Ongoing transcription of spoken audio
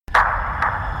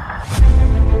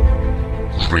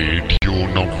Radio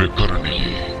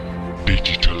නව්‍යකරණයේ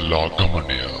digital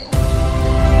ආගමනය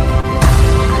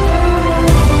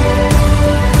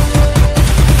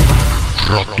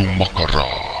රතු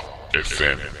මකරා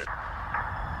FM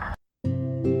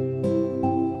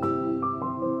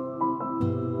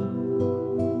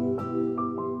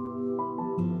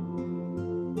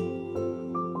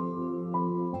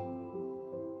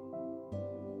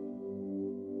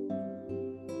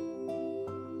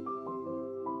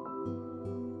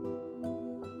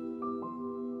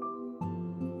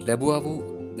ලැබුවා වූ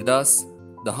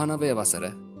 2019 වසර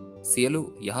සියලු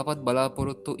යහපත්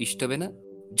බලාපොරොත්තු ඉෂ්ට වෙන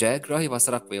ජයග්‍රාහි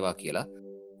වසරක් වේවා කියලා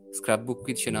ස්ක්‍රැප් බුක්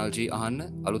විත් ෂෙනල්ජී අහන්න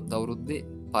අලුත් අවුරුද්දේ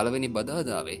පළවෙනි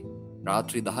බදාදාවේ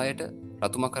රාත්‍රී 10ට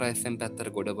රතුමකර FM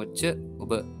පැත්තට ගොඩවච්ච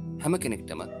ඔබ හැම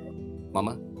කෙනෙක්ටම මම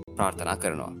ප්‍රාර්ථනා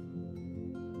කරනවා.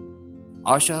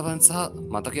 ආශාවන් සහ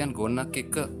මතකයන් ගොන්නක්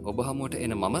එක්ක ඔබ හමුවට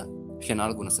එන මම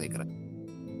ෂෙනල් Gunasekara.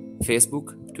 Facebook,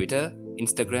 Twitter,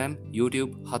 Instagram,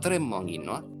 YouTube හතරෙන් මං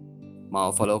ඉන්නවා.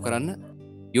 මාව ෆලෝ කරන්න,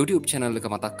 YouTube channel එක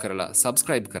මතක් කරලා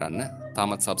subscribe කරන්න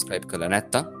තාමත් subscribe කරලා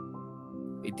නැත්තම්.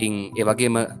 ඉතින් ඒ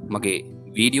වගේම මගේ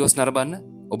වීඩියෝස් නරඹන්න,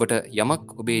 ඔබට යමක්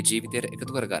ඔබේ ජීවිතයට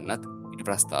එකතු කරගන්නත් ඉට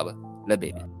ප්‍රස්තාව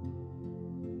ලැබේවි.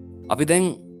 අපි දැන්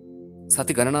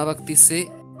සති ගණනාවක් තිස්සේ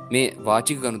මේ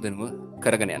වාචික ගනුදෙනුව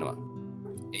කරගෙන යනවා.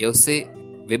 ඒ ඔස්සේ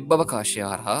වෙබ් අවකාශය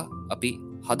හරහා අපි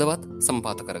හදවත්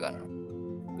සම්පාත කරගන්න.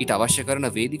 ඊට අවශ්‍ය කරන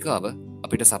වේදිකාව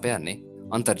අපිට සපයන්නේ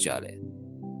අන්තර්ජාලය.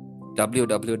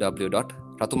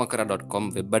 www.ratumakara.com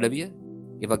වෙබ් අඩවිය,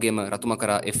 ඒ වගේම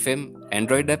රතුමකරා FM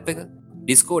Android app එක,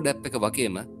 Discord app එක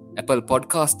වගේම Apple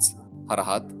Podcasts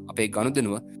හරහාත් අපේ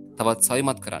ගනුදෙනුව තවත්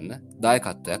සවිමත් කරන්න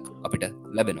දායකත්වයක් අපිට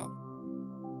ලැබෙනවා.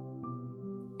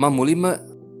 මම මුලින්ම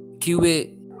කිව්වේ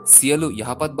සියලු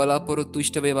යහපත් බලාපොරොත්තු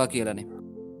ඉෂ්ට වේවා කියලානේ.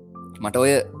 මට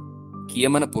ඔය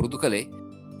කියමන පුරුදු කළේ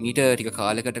මීට ටික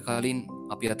කාලයකට කලින්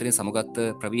අපි අතරින් සමුගත්ත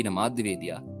ප්‍රවීණ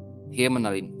මාධ්‍යවේදියා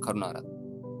හේමනලින් කරුණාරත්න.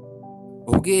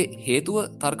 ඔහුගේ හේතුව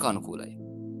තර්කානුකූලයි.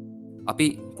 අපි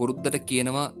පුරුද්දට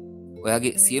කියනවා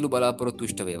ඔයාගේ සියලු බලාපොරොත්තු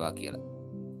ඉෂ්ට වේවා කියලා.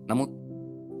 නමුත්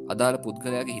අදාළ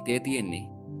පුද්ගලයාගේ හිතේ තියෙන්නේ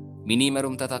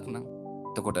මිනිමැරුම් තතක් නම්,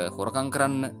 එතකොට හොරකම්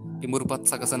කරන්න පිඹුරුපත්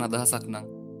සකසන අදහසක් නම්,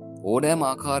 ඕනෑම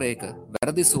ආකාරයක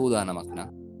වැරදි සූදානමක් නම්,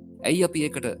 ඇයි අපි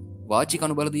ඒකට වාචික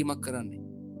අනුබලදීමක් කරන්නේ?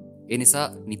 ඒ නිසා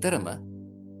නිතරම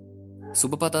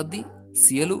සුබපතද්දී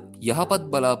සියලු යහපත්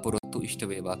බලාපොරොත්තු ඉෂ්ට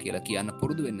වේවා කියලා කියන්න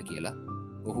පුරුදු වෙන්න කියලා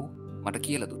ඔහු මට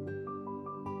කියලා දුන්නා.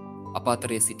 අප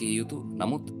අතරේ සිටිය යුතු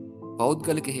නමුත්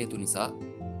පෞද්ගලික හේතු නිසා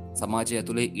සමාජය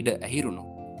ඇතුලේ ඉඩ ඇහිරුණු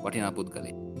වටිනා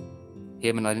පුද්ගලයෙක්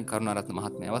හේමනලින් කරුණාරත්න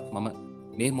මහත්මයාවත් මම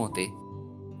මේ මොහොතේ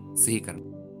සිහි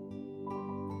කරනවා.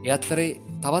 ඒ අතරේ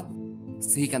තවත්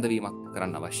සිහි කැඳවීමක්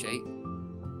කරන්න අවශ්‍යයි.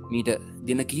 මීට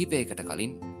දින කිහිපයකට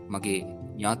කලින් මගේ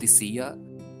ඥාති සීයා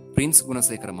ප්‍රින්ස්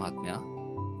ගුණසේකර මහත්මයා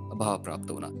අභාව ප්‍රාප්ත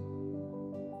වුණා.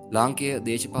 ලාංකේය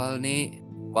දේශපාලනයේ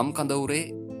වම් කඳවුරේ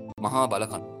මහා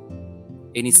බලකණු.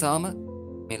 ඒ නිසාම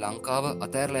මේ ලංකාව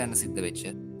අතෑරලා යන්න සිද්ධ වෙච්ච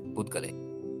පුද්ගලයෙක්.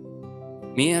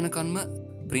 මේ යනකන්ම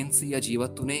ප්‍රින්ස් සීයා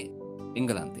ජීවත් වුණේ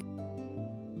එංගලන්තේ.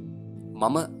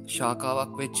 මම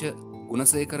ශාඛාවක් වෙච්ච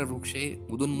ගුණසේකර වෘක්ෂයේ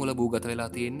මුදුන් මුල භූගත වෙලා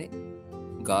තියෙන්නේ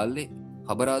ගාල්ලේ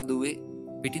හබරාදුවේ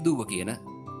පිටිදුව කියන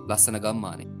ලස්සන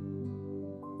ගම්මානේ.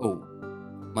 ඔව්,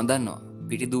 මම දන්නවා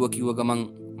පිටිදුව කිව්ව ගමන්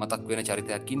මතක් වෙන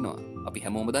චරිතයක් ඉන්නවා. අපි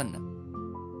හැමෝම දන්න.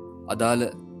 අදාළ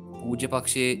පූජ්‍ය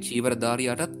පක්ෂයේ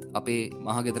චීවරධාරියාටත් අපේ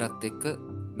මහගෙදරත් එක්ක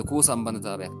ලොකු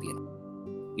සම්බන්ධතාවයක් තියෙනවා.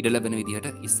 ඉඩ ලැබෙන විදිහට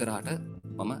ඉස්සරහට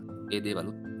මම ඒ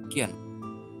දේවලුත් කියන්න.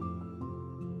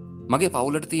 මගේ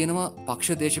පවුලට තියෙනවා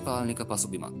පක්ෂ දේශපාලනික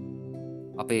පසුබිමක්.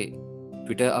 අපේ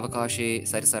ට්විටර් අවකාශයේ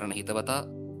සැරිසරන හිතවතා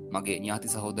මගේ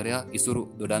ඥාති සහෝදරයා ඉසුරු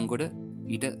දොඩන්ගොඩ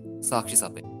ඊට සාක්ෂි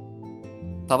සපේ.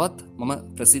 තවත් මම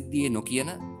ප්‍රසිද්ධියේ නොකියන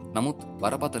නමුත්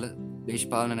වරපතල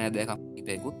දේශපාලන නෑදෑකම්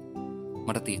කිහිපයකුත්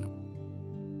මට තියෙනවා.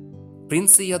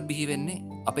 ප්‍රින්ස් සීයාත් බිහි වෙන්නේ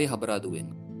අපේ හබරාදුවෙන්,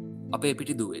 අපේ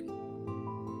පිටිදුවෙන්.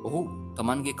 ඔහු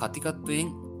තමන්ගේ කතිකත්වයෙන්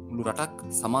මුළු රටක්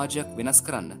සමාජයක් වෙනස්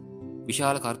කරන්න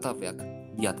විශාල කර්තව්‍යයක්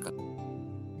දියත් කළා.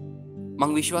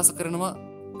 මං විශ්වාස කරනවා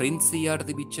ප්‍රින්ස් සීයාට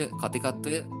තිබිච්ච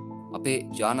කතිකත්වය අපේ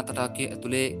ජානතටාකයේ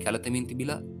ඇතුලේ කැළතෙමින්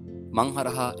තිබිලා මං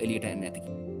හරහා එළියට එන්නේ නැති.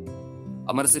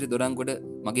 අමරසිරි දොඩන්ගොඩ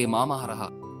මගේ මාමා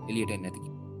හරහා එළියට එන්නේ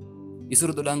නැති.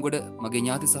 ඉසුරු දොඩන්ගොඩ මගේ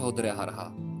ඥාති සහෝදරයා හරහා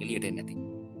එළියට එන්නේ නැති.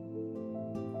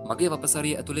 මගේ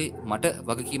වපසරිය ඇතුලේ මට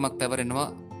වගකීමක් පැවරෙනවා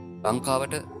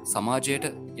ලංකාවට සමාජයට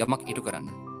යමක් ඉටු කරන්න.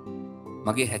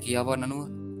 මගේ හැකියාවන් අනුව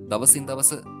දවසින්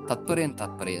දවස තත්පරයෙන්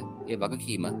තත්පරය ඒ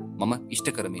වගකීම මම ඉෂ්ට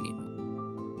කරමින් ඉන්නවා.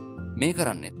 මේ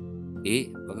කරන්නේ ඒ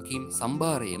වගකීම්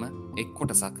සම්භාරයේම එක්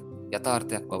කොටසක්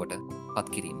යථාර්ථයක් බවට පත්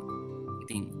කිරීම.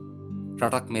 ඉතින්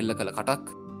රටක් මෙල්ල කළ කටක්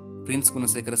ප්‍රින්ස්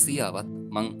ගුණසේකර සීයාවත්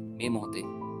මං මේ මොහොතේ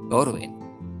ගෞරවයෙන්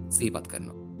සිහිපත්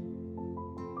කරනවා.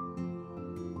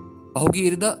 පහුගිය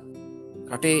ඉරිදා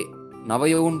රටේ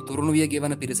නවයවුන් තුරුණු විය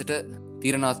ගෙවන පිරිසට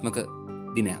තීරණාත්මක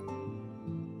දිනයක්.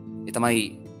 ඒ තමයි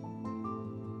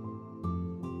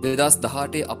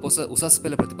 2018 අපොස උසස්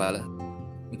පෙළ ප්‍රතිඵල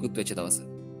නිකුත් වෙච්ච දවස.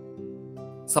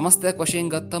 සමස්තයක් වශයෙන්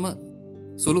ගත්තම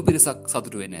සුළු පිරිසක්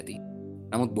සතුටු වෙන්නේ නැති.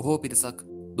 නමුත් බොහෝ පිරිසක්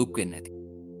දුක් වෙන්නේ නැති.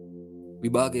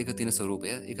 විභාගයක තියෙන ස්වරූපය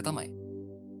ඒක තමයි.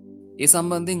 ඒ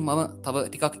සම්බන්ධයෙන් මම තව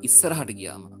ටිකක් ඉස්සරහට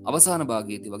ගියාම අවසාන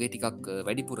භාගයේදී වගේ ටිකක්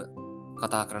වැඩිපුර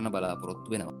කතා කරන්න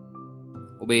බලාපොරොත්තු වෙනවා.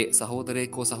 ඔබේ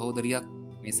සහෝදරයෙක් හෝ සහෝදරියක්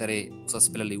මේ සැරේ උසස්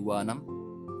පෙළ ලිව්වා නම්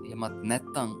එහෙමත්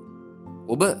නැත්නම්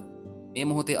ඔබ මේ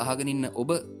මොහොතේ අහගෙන ඉන්න ඔබ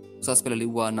උසස් පෙළ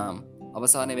ලිව්වා නම්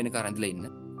අවසානයේ වෙනකන් රැඳිලා ඉන්න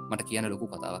මට කියන්න ලොකු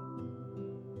කතාවක්.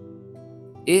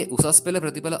 ඒ උසස් පෙළ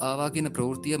ප්‍රතිඵල ආවා කියන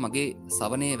ප්‍රවෘත්තිය මගේ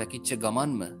සවනේ වැකිච්ච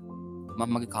ගමන්ම මම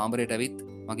මගේ කාමරයට ඇවිත්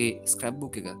මගේ ස්ක්‍රැප්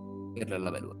බුක් එක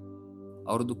පෙරලලා බැලුවා.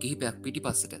 අවුරුදු කිහිපයක්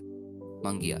පිටිපස්සට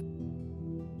මං ගියා.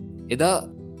 එදා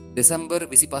දෙසැම්බර්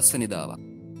 25 වෙනිදාවා.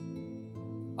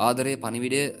 ආදරේ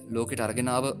පණිවිඩය ලෝකෙට අරගෙන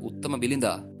ආව උත්තම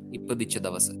බිලිඳා ඉපදිච්ච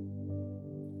දවස.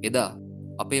 එදා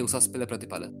අපේ උසස් පෙළ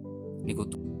ප්‍රතිඵල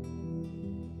නිකුත්.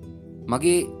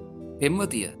 මගේ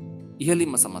පෙම්වතිය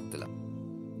ඉහළින්ම සමත් වෙලා.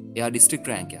 එයා ඩිස්ට්‍රික්ට්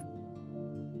රෑන්ක් එකක්.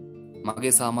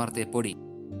 මගේ සාමර්ථය පොඩි.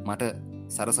 මට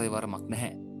සරසවි වරමක්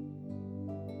නැහැ.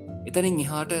 එතනින්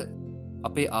එහාට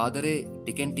අපේ ආදරේ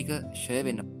ටිකෙන් ටික ෂය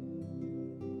වෙන්න.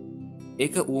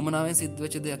 ඒක ඌමනාවෙන් සිද්ධ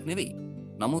වෙච්ච දෙයක් නෙවෙයි.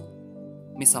 නමුත්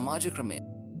මේ සමාජ ක්‍රමය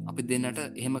අපි දෙන්නට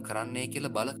එහෙම කරන්නේ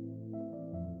කියලා බල.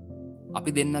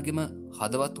 අපි දෙන්නගෙම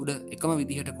හදවත් උඩ එකම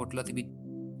විදිහට කොටලා තිබි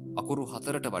අකුරු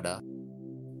 4ට වඩා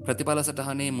ප්‍රතිඵල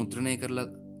සටහනේ මුද්‍රණය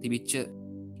කරලා තිබිච්ච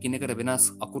කිනකට වෙනස්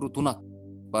අකුරු 3ක්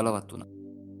බලවත් වුණා.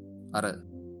 අර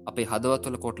අපේ හදවත්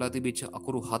වල කොටලා තිබිච්ච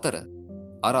අකුරු 4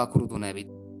 අර අකුරු 3 ඇවිත්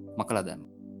මකලා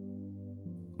දැම්මා.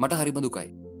 මට හරිම දුකයි.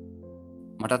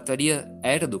 මටත් වැඩිය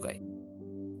ඇයට දුකයි.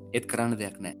 ඒත් කරන්න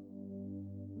දෙයක් නැහැ.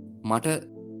 මට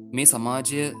මේ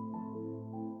සමාජය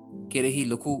කෙරෙහි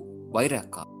ලොකු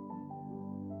වෛරයක් ආවා.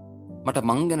 මට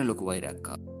මං ගැන ලොකු වෛරයක්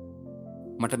ආවා.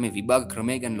 මට මේ විභාග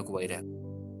ක්‍රමය ගැන ලොකු වෛරයක්.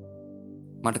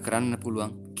 මට කරන්න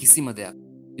පුළුවන් කිසිම දෙයක්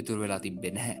ඉතුරු වෙලා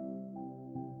තිබ්බේ නැහැ.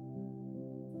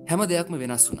 හැම දෙයක්ම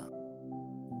වෙනස් වුණා.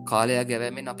 කාලය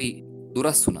ගැවීමෙන් අපි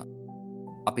දුරස් වුණා.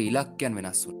 අපේ ඉලක්කයන්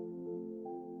වෙනස් වුණා.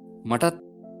 මටත්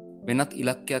වෙනත්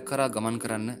ඉලක්කයක් කරා ගමන්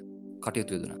කරන්න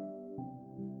කටයුතු යෙදුණා.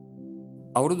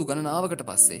 අවුරුදු ගණනාවකට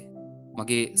පස්සේ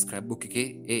මගේ ස්ක්‍රැප් බුක් එකේ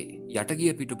ඒ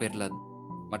යටගිය පිටු පෙරලත්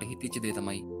මට හිතිච්ච දේ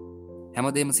තමයි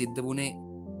හැමදේම සිද්ධ වුණේ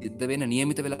සිද්ධ වෙන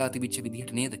નિયમિત වෙලා තිබිච්ච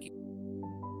විදිහට නේද කියලා.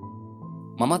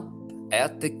 මමත්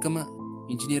ඇයත් එක්කම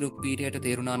ඉංජිනේරු පීඨයට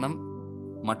තේරුණා නම්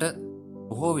මට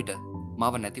බොහෝ විට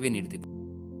මාව නැති වෙන්න ඉඩ තිබුණා.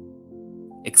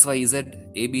 XYZ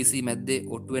ABC මැද්දේ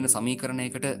ඔට්ටු වෙන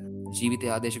සමීකරණයකට ජීවිතය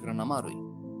ආදේශ කරන්න අමාරුයි.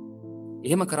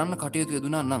 එහෙම කරන්න කටයුතු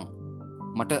යෙදුණා නම්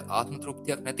මට ආත්ම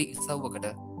තෘප්තියක් නැති ඉස්සව්වකට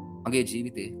මගේ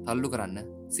ජීවිතේ තල්ලු කරන්න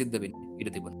සිද්ධ වෙන්න ඉඩ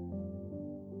තිබුණා.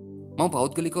 මම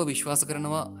පෞද්ගලිකව විශ්වාස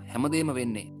කරනවා හැමදේම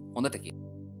වෙන්නේ හොඳට කියලා.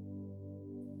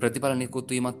 ප්‍රතිඵල නිකුත්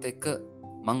වීමත් එක්ක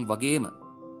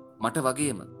මට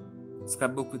වගේම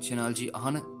ස්ක්‍රැප් බුක් විත් චැනල්ජී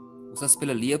අහන උසස්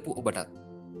පෙළ ලියපු ඔබටත්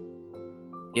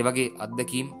ඒ වගේ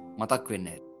අත්දැකීම් මතක් වෙන්න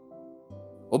ඇති.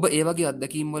 ඔබ ඒ වගේ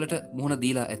අත්දැකීම් වලට මුහුණ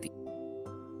දීලා ඇති.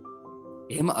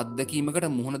 එහෙම අත්දැකීමකට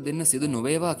මුහුණ දෙන්න සිදු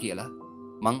නොවේවා කියලා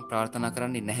මං ප්‍රාර්ථනා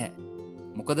කරන්නේ නැහැ.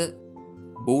 මොකද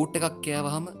බෝට් එකක්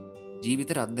කෑවහම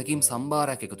ජීවිතේට අත්දැකීම්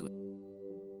සම්භාරයක් එකතු වෙනවා.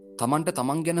 තමන්ට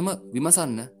තමන් ගැනම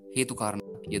විමසන්න හේතු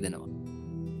කාරණා යෙදෙනවා.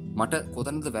 මට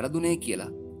කොතනද වැරදුනේ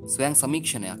කියලා ස්වයං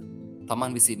සමීක්ෂණයක්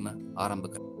තමන් විසින්ම ආරම්භ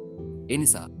කරන්න. ඒ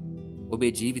නිසා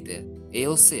ඔබේ ජීවිතය ඒ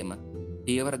ඔස්සේම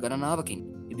පියවර ගණනාවකින්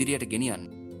ඉදිරියට ගෙනියන්න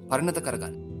පරිණත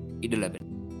කරගන්න ඉඩ ලැබෙන.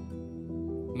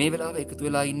 මේ වෙලාව එකතු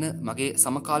වෙලා ඉන්න මගේ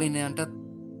සමකාලීනයන්ටත්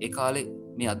ඒ කාලේ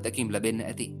මේ අත්දැකීම් ලැබෙන්න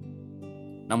ඇති.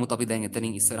 නමුත් අපි දැන්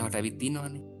එතනින් ඉස්සරහට ඇවිත්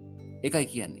ඉන්නවනේ. ඒකයි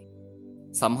කියන්නේ.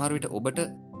 සමහර විට ඔබට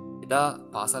එදා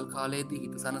පාසල් කාලයේදී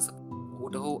හිතසනස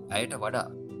ඌට හෝ ඇයට වඩා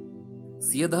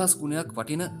 100,000 ගුණයක්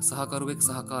වටින සහකරුවෙක්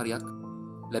සහකාරියක්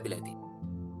ලැබිලා ඇති.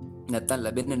 නැත්තම්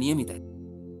ලැබෙන්න නියමිතයි.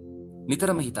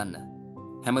 නිතරම හිතන්න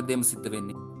හැමදේම සිද්ධ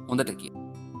වෙන්නේ හොඳට කියලා.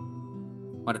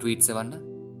 මට ට්වීට් සෙවන්න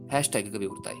 # එක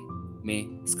විවෘතයි. මේ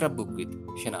ස්ක්‍රැප් බුක් විත්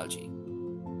ෂෙනල්ජී.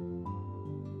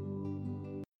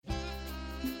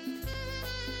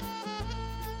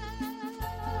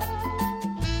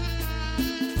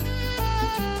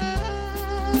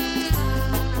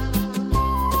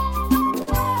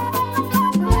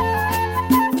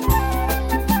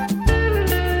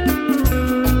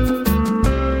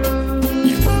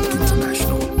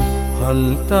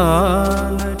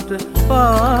 හන්තානට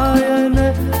පායන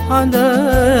හඳ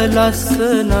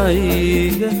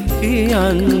ලස්සනයිග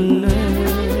කියන්න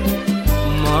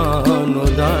මා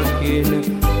නොදකින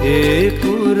ඒ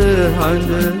පුර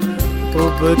හඳ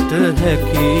ඔබට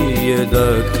හැකිය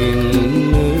දකින්න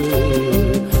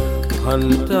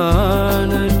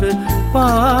හන්තානට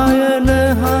පායන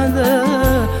හඳ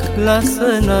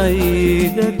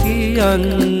ලස්සනයිද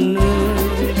කියන්න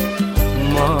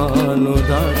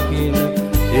මානොදකින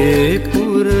ඒ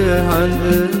පුරහඳ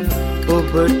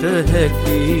ඔබට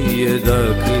හැකිය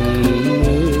දකින්න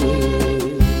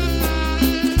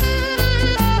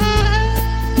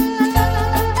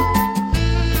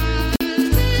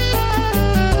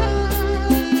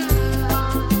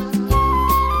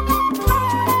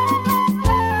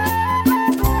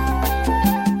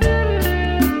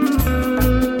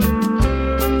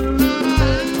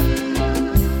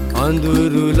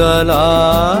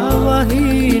අඳුරුලලා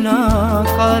වහිනා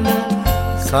කල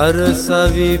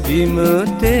සරසවි බිම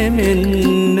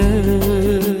තෙමෙන්න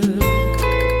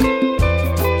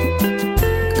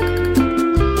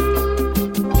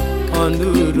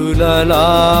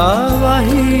අඳුරුලලා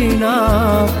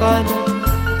වහිනා කල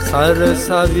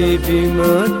සරසවි බිම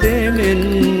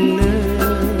තෙමෙන්න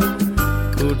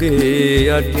උඩේ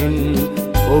යටින්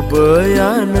ඔබ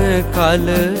යන කල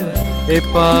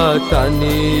එපා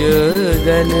තනිය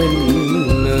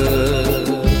දැනෙන්න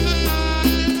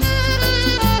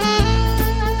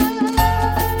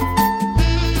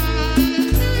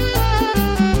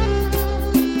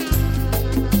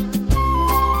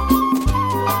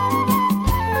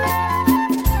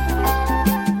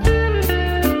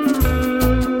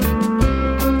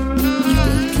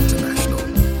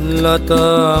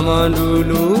ලතා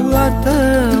මඬුළු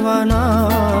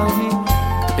අතවනාවි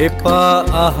එපා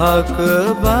අහක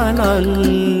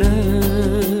බලන්න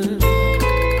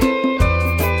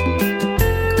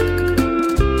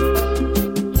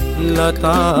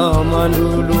ලතා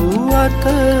මඬුළු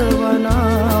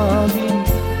අතවනාවි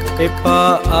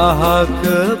එපා අහක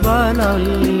බලන්න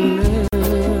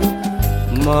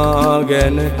මා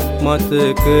ගැන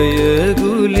මතකය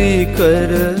ගුලි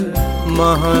කර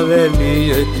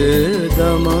මහවැලියට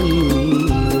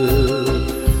දමන්න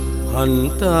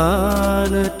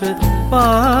හන්තානට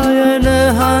පායන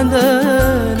හඳ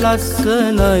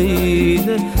ලස්සනයිද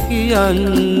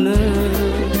කියන්න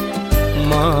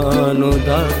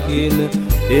මානොදකින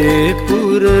ඒ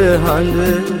පුරහඳ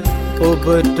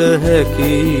ඔබට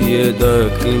හැකිය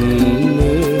දකින්න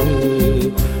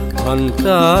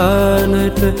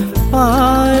හන්තානට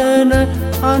පායන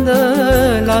හඳ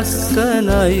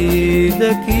ලස්සනයිද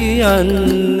කියන්න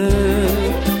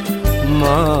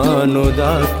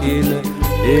මානොදකින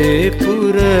ඒ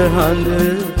පුරහඳ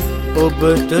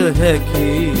ඔබට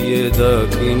හැකිය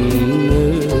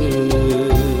දකින්න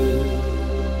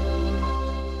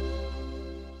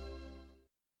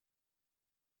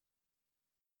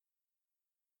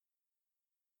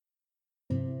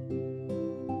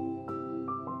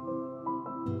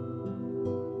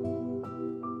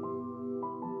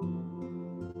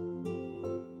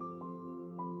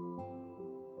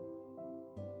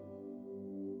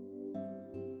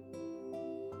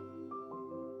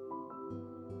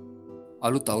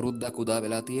අලුත් අවුරුද්දක් උදා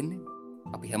වෙලා තියෙන්නේ.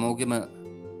 අපි හැමෝගෙම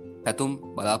පැතුම්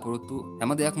බලාපොරොත්තු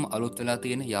හැම දෙයක්ම අලුත් වෙලා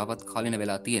තියෙන යාවත් කාලින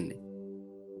වෙලා තියෙන්නේ.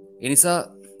 ඒ නිසා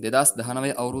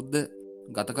 2019 අවුරුද්ද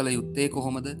ගත කළ යුත්තේ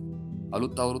කොහොමද?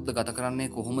 අලුත් අවුරුද්ද ගත කරන්නේ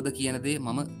කොහොමද කියන දේ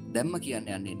මම දැම්ම කියන්න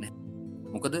යන්නේ නැහැ.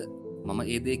 මොකද මම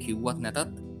ඒ දේ කිව්වත්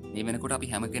නැතත් මේ වෙනකොට අපි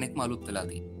හැම කෙනෙක්ම අලුත් වෙලා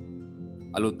තියෙනවා.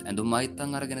 අලුත් ඇඳුම්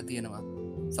ආයිත්තන් අරගෙන තියෙනවා.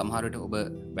 සමහර විට ඔබ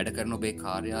වැඩ කරන ඔබේ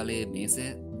කාර්යාලයේ මේසය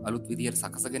අලුත් විදියට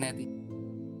සකසගෙන ඇති.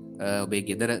 ඔබේ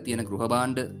ගෙදර තියෙන ගෘහ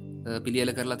භාණ්ඩ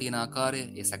පිළියෙල කරලා තියෙන ආකාරය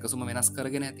ඒ සැකසුම වෙනස්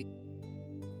කරගෙන ඇති.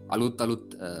 අලුත්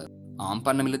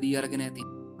ආම්පන්න මිලදී අරගෙන ඇති.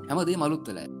 හැමදේම අලුත්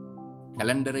වෙලා ඇති.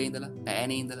 කැලෙන්ඩරේ ඉඳලා,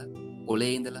 පෑනේ ඉඳලා,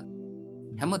 පොලේ ඉඳලා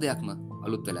හැම දෙයක්ම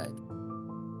අලුත් වෙලා ඇති.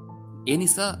 ඒ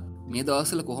නිසා මේ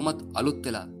දවස්වල කොහොමත් අලුත්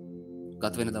වෙලා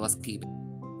ගත වෙන දවස් කීප.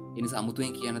 ඒ නිසා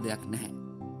අමුතුවෙන් කියන දෙයක් නැහැ.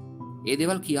 ඒ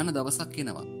දේවල් කියන්න දවසක්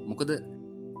එනවා. මොකද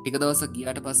ටික දවසක්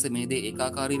ගියාට පස්සේ මේ දේ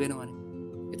ඒකාකාරී වෙනවනේ.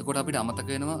 එතකොට අපිට අමතක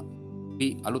වෙනවා අපි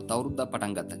අලුත් අවුරුද්දක්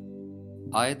පටන් ගත්තා.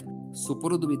 ආයෙත්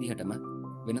සුපුරුදු විදිහටම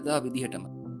වෙනදා විදිහටම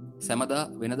සෑමදා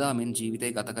වෙනදා මෙන්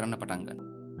ජීවිතය ගත කරන්න පටන් ගන්න.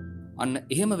 අන්න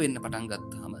එහෙම වෙන්න පටන්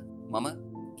ගත්තාම මම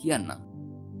කියන්නම්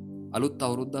අලුත්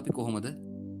අවුරුද්ද අපි කොහොමද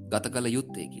ගත කළ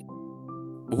යුත්තේ කියලා.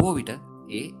 බොහෝ විට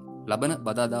ඒ ලබන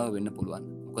බදාදාව වෙන්න පුළුවන්.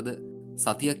 මොකද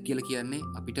සතියක් කියලා කියන්නේ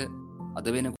අපිට අද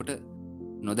වෙනකොට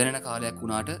නොදැනෙන කාලයක්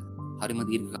වුණාට හරිම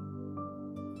දීර්ඝ.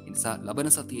 ඒ නිසා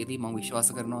ලබන සතියේදී මම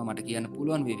විශ්වාස කරනවා මට කියන්න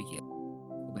පුළුවන් වේවි කියලා.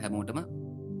 ඔබ හැමෝටම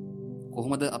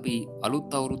කොහොමද අපි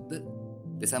අලුත් අවුරුද්ද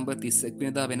දෙසැම්බර් 31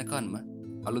 වෙනිදා වෙනකන්ම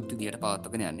අලුත් විදියට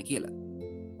පවත්වාගෙන යන්නේ කියලා.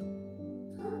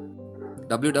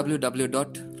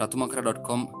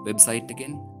 www.ratumakara.com වෙබ්සයිට්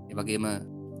එකෙන් ඒ වගේම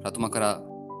රතුමකරා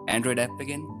Android app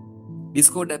එකෙන්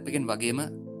Discord app එකෙන් වගේම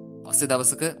පස්සේ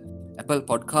දවසක Apple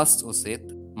Podcasts ඔස්සේත්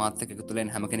මාත් එක්ක එකතු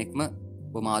වෙලා හැම කෙනෙක්ම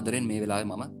බොහොම ආදරෙන් මේ වෙලාවේ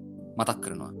මම මතක්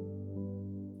කරනවා.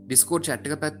 Discord chat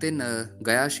එක පැත්තෙන්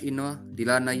ගයාෂ් ඉන්නවා,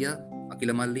 ඩිලාන් අයියා,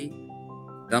 අකිල මල්ලි,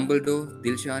 ඩම්බල්ඩෝ,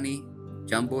 දිල්ෂානි,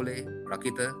 ජම්බෝලේ,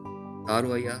 රකිත,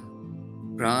 තාරු අයියා,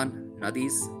 ප්‍රාන්,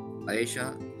 නදීස්,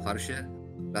 අයේෂා, හර්ෂ,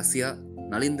 ලසියා,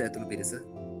 නලින්ද ඇතුළු පිරිස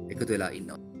එකතු වෙලා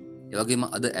ඉන්නවා. ඒ වගේම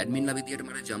අද ඇඩ්මින්ලා විදියට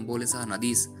මට ජම්බෝලේ සහ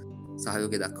නදීස්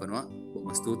සහයෝගය දක්වනවා.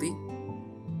 බොහොම ස්තුතියි.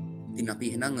 ඉතින් අපි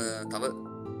එහෙනම් තව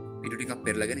වීඩියෝ ටිකක්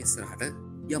පෙරලගෙන ඉස්සරහට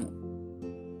යමු.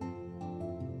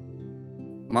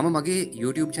 මම මගේ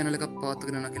YouTube channel එකක්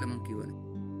පවත්වාගෙන යනවා කියලා මම කිව්වනේ.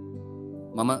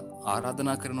 මම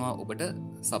ආරාධනා කරනවා ඔබට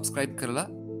subscribe කරලා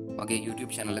මගේ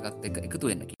YouTube channel එකත් එක්ක එකතු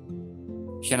වෙන්න කියලා.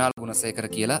 ශනාල් ගුණසේකර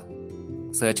කියලා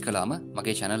search කළාම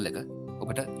මගේ channel එක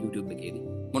ඔබට YouTube එකේදී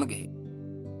මුණ ගැහේ.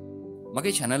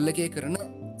 මගේ channel එකේ කරන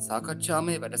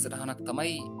සාකච්ඡාමය වැඩසටහනක්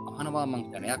තමයි අහනවා මං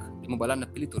ගැනයක් එම බලන්න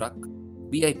පිළිතුරක්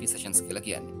VIP sessions කියලා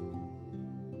කියන්නේ.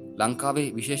 ලංකාවේ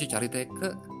විශේෂ චරිත එක්ක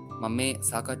මම මේ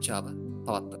සාකච්ඡාව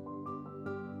පවත්වනවා.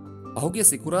 පහුගිය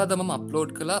සිකුරාදා මම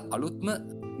අප්ලෝඩ් කළ අලුත්ම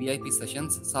VIP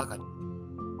sessions සාකච්ඡා.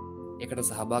 ඒකට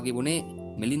සහභාගී වුණේ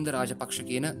මිලින්ද රාජපක්ෂ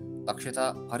කියන දක්ෂතා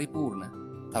පරිපූර්ණ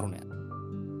තරුණයා.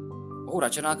 ඔහු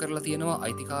රචනා කරලා තියෙනවා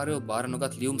අයිතිකාරයෝ බාර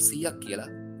නොගත් ලියුම් 100ක් කියලා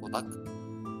පොතක්.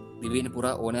 දිවයින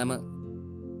පුරා ඕනෑම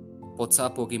පොත්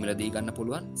සාපුවකින් මිලදී ගන්න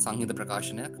පුළුවන් සංහිඳ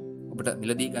ප්‍රකාශනයක් ඔබට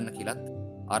මිලදී ගන්න කියලාත්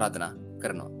ආරාධනා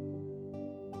කරනවා.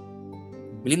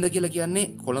 මිලින්ද කියලා කියන්නේ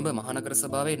කොළඹ මහනගර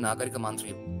සභාවේ නාගරික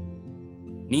මන්ත්‍රිය.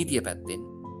 නීතිය පැත්තෙන්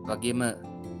වගේම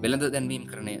වෙළඳ දැන්වීම්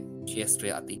කරණය ක්ෂේත්‍රය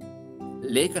අතින්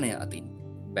ලේඛනය අතින්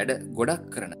වැඩ ගොඩක්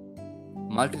කරන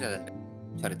මල්ටි ටැලන්ට්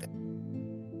චරිතය.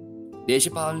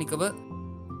 දේශපාලනිකව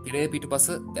තිරේ පිටුපස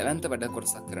දැවැන්ත වැඩ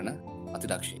කොටසක් කරන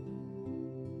අතිදක්ෂයෙක්.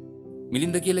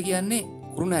 මිලින්ද කියලා කියන්නේ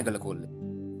කුරුණෑගල කොල්ල.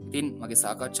 ඉතින් මගේ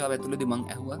සාකච්ඡාව ඇතුළතදී මං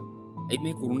ඇහුවා ඇයි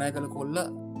මේ කුරුණෑගල කොල්ල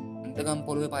අන්තගම්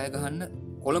පොළවේ පය ගහන්න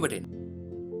කොළඹට එන්නේ?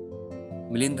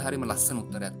 මිලින්ද හරිම ලස්සන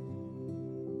උත්තරයක්.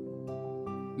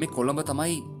 මේ කොළඹ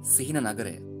තමයි සිහින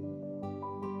නගරය.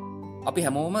 අපි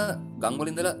හැමෝම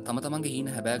ගංවලින්දලා තම තමන්ගේ හීන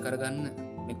හැබෑ කරගන්න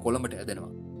මේ කොළඹට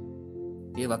ඇදෙනවා.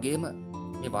 ඒ වගේම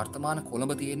මේ වර්තමාන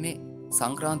කොළඹ තියෙන්නේ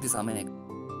සංක්‍රාන්ති සමයක.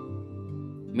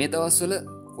 මේ දවස්වල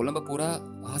කොළඹ පුරා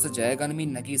අහස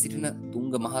ජයගනිමින් නැගී සිටින තුංග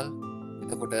මහල්,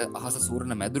 එතකොට අහස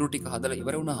සූරන මැදුරු ටික හදලා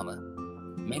ඉවර වුණාම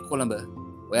මේ කොළඹ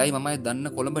ඔයයි මමයි දන්න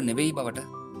කොළඹ නෙවෙයි බවට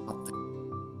පත්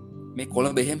වෙනවා. මේ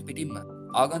කොළඹ එහෙම් පිටින්ම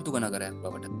ආගන්තුක නගරයක්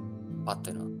බවට පත්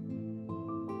වෙනවා.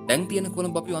 දැන් තියෙන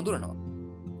කොළඹ අපි වඳුරනවා.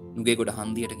 නුගේගොඩ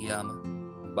හන්දියට ගියාම,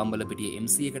 බම්බලපිටිය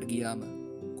MC එකට ගියාම,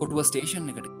 කොටුව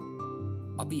ස්ටේෂන් එකට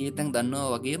අපි ඒ තැන්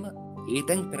දන්නවා වගේම ඒ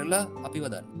තැන් පෙරලා අපිව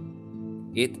දන්නවා.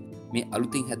 ඒත් මේ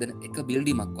අලුතින් හැදෙන එක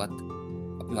බිල්ඩිමක්වත්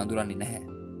අපි වඳුරන්නේ නැහැ.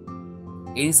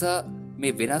 ඒ නිසා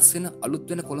මේ වෙනස් වෙන අලුත්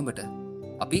වෙන කොළඹට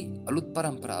අපි අලුත්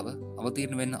පරම්පරාව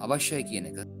අවතීර්ණ වෙන්න අවශ්‍යයි කියන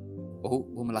එක ඔහු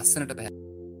බොහොම ලස්සනට පැහැදිලි.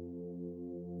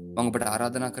 මම ඔබට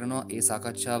ආරාධනා කරනවා ඒ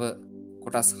සාකච්ඡාව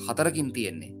කොටස් 4කින්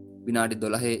තියෙන්නේ. විනාඩි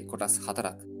 12 කොටස්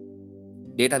 4ක්.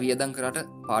 ඩේටා වියදම් කරාට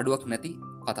පාඩුවක් නැති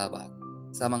කතා බහක්.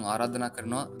 සමන් ආරාධනා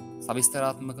කරනවා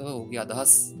සවිස්තරාත්මකව ඔහුගේ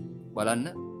අදහස් බලන්න.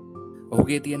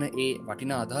 ඔහුගේ තියෙන ඒ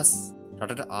වටිනා අදහස්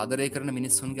රටට ආදරය කරන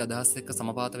මිනිස්සුන්ගේ අදහස් එක්ක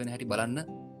සමපාත වෙන හැටි බලන්න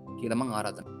කියලා මම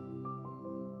ආරාධනා.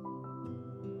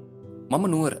 මම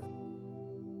නුවර.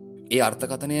 ඒ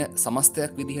අර්ථකථනය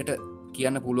සමස්තයක් විදිහට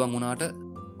කියන්න පුළුවන් වුණාට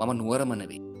මම නුවරම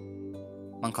නෙවෙයි.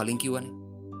 මං කලින් කිව්වනේ.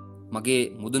 මගේ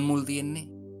මුදුන් මුල් තියෙන්නේ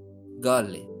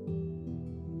ගාල්ලේ.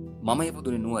 මම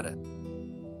ඉපදුනේ නුවර.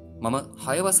 මම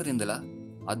 6 වසරේ ඉඳලා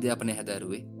අධ්‍යාපනය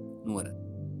හැදෑරුවේ නුවර.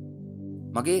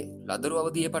 මගේ ලදරු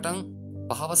අවදියේ පටන්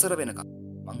 5 වසර වෙනකම්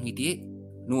මං හිටියේ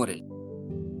නුවරෙල්.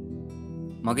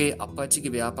 මගේ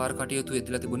අප්පච්චිගේ ව්‍යාපාර කටයුතු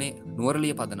යෙදලා තිබුණේ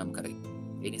නුවරලිය පදනම් කරගෙන.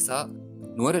 ඒ නිසා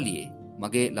නුවරලියේ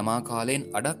මගේ ළමා කාලයෙන්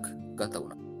අඩක් ගත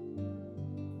වුණා.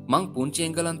 මං පුංචි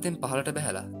එංගලන්තෙන් පහළට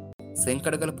බැහැලා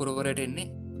සෙන්කඩගල පුරවරයට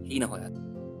එන්නේ හීන හොයන්න.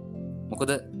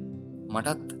 මොකද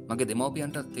මටත් මගේ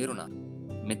දෙමව්පියන්ට තේරුණා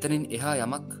මෙතනින් එහා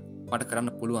යමක් මට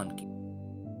කරන්න පුළුවන් කියලා.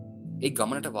 ඒ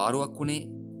ගමනට වාරුවක් වුණේ,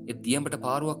 ඒ දියඹට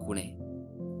පාරුවක් වුණේ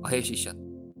අහේ ශිෂ්‍යත්.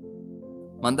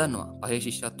 මන් දන්නවා අහේ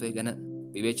ශිෂ්‍යත්වයේ ගැන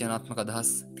විවේචනාත්මක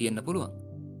අදහස් තියෙන්න පුළුවන්.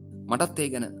 මටත් ඒ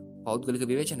ගැන පෞද්ගලික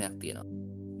විවේචනයක් තියෙනවා.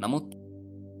 නමුත්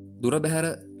දුර බැහැර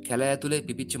කැල ඇතුලේ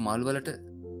පිපිච්ච මල් වලට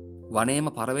වනයේම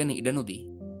පරවෙන ඉඩ නොදී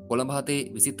කොළඹ හතේ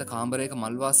විසිත්ත කාමරයක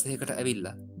මල්වාසයකට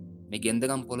ඇවිල්ලා මේ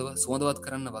ගෙන්දගම් පොළව සුවඳවත්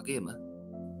කරන්න වගේම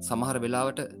සමහර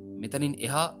වෙලාවට මෙතනින්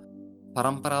එහා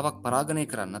පරම්පරාවක් පරාගණය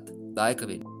කරන්නත් දායක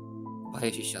වෙන්නේ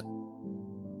පහේ ශිෂ්‍යත්.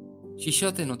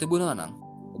 ශිෂ්‍යත්වයේ නොතිබුණා නම්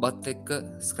ඔබත් එක්ක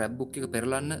ස්ක්‍රැප් බුක් එක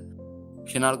පෙරලන්න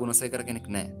ශනාල් ගුණසේකර කෙනෙක්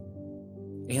නැහැ.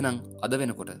 එහෙනම් අද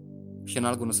වෙනකොට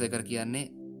ශනාල් ගුණසේකර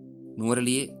කියන්නේ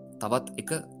නුවරලියේ තවත්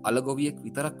එක අලගොවියෙක්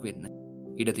විතරක් වෙන්න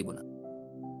ඉඩ තිබුණ.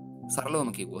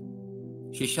 සරලවම කිව්වොත්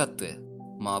ශිෂ්‍යත්වය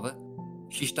මාව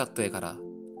ශිෂ්ටත්වය කරා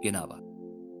ගෙනවා.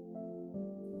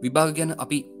 විභාග ගැන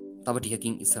අපි තව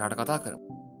ටිකකින් ඉස්සරහට කතා කරමු.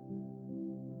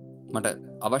 මට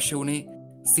අවශ්‍ය වුණේ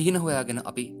සිහින හොයාගෙන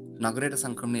අපි නගරයට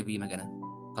සංක්‍රමණය වීම ගැන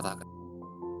කතා කරමු.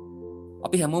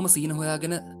 අපි හැමෝම සිහින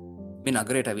හොයාගෙන මේ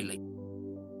නගරයට ඇවිල්ලා ඉන්නේ.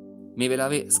 මේ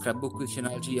වෙලාවේ ස්ක්‍රැප්බුක් විත්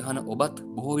ෂෙනල්ජී අහන ඔබත්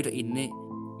බොහෝ විට ඉන්නේ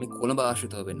මේ කොළඹ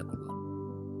ආශ්‍රිතව වෙන්න පුළුවන්.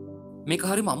 මේක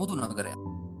හරිම අමුතු නගරයක්.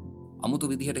 අමුතු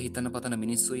විදිහට හිතන පතන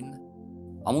මිනිස්සු ඉන්න,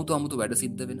 අමුතු වැඩ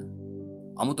සිද්ධ වෙන,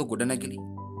 අමුතු ගොඩනැගිලි,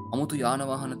 අමුතු යාන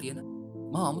වාහන තියෙන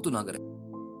මහා අමුතු නගරයක්.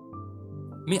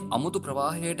 මේ අමුතු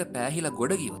ප්‍රවාහයට පෑහිලා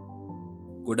ගොඩ ගියව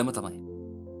ගොඩම තමයි.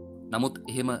 නමුත්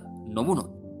එහෙම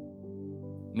නොවුනොත්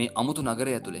මේ අමුතු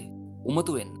නගරය ඇතුලේ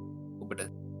උමතු වෙන්න ඔබට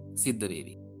සිද්ධ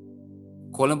වේවි.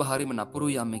 කොළඹ හරිම නපුරු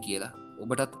යම්මේ කියලා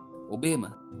ඔබටත් ඔබේම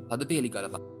පදපේලි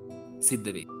ගලපා සිද්ධ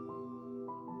වේ.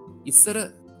 ඉස්සර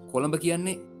කොළඹ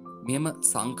කියන්නේ මෙහෙම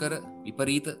සංකර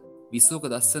විපරීත විශ්වක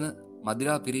දස්සන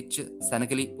මදිරා පිරිච්ච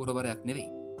සැනකලි පුරවරයක් නෙවෙයි.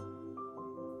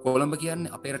 කොළඹ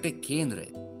කියන්නේ අපේ රටේ කේන්ද්‍රය.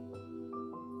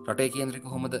 රටේ කේන්ද්‍රය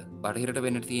කොහොමද බටහිරට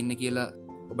වෙන්න තියෙන්නේ කියලා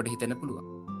ඔබට හිතෙන්න පුළුවන්.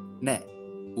 නෑ.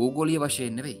 භූගෝලීය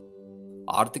වශයෙන් නෙවෙයි.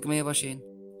 ආර්ථිකමය වශයෙන්,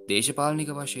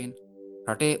 දේශපාලනික වශයෙන්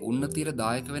රටේ උන්නතියට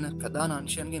දායක වෙන ප්‍රධාන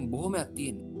අංශයන්ගෙන් බොහොමයක්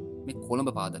තියෙන්නේ මේ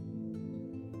කොළඹ පාදක.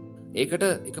 ඒකට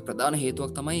එක ප්‍රධාන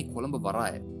හේතුවක් තමයි කොළඹ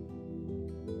වරාය.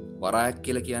 වරායක්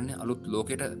කියලා කියන්නේ අලුත්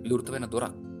ලෝකෙට විවෘත වෙන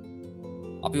දොරක්.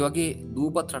 අපි වගේ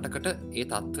දූපත් රටකට ඒ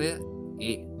තත්ත්වය,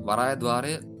 ඒ වරාය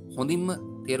ద్వාරය හොඳින්ම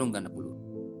තේරුම් ගන්න පුළුවන්.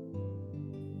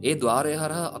 ඒ ద్వාරය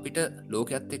හරහා අපිට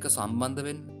ලෝකයේත් එක්ක සම්බන්ධ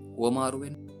වෙන්න, හුවමාරු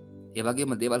වෙන්න, ඒ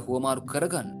වගේම දේවල් හුවමාරු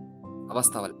කරගන්න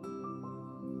අවස්ථාවල්.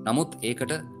 නමුත්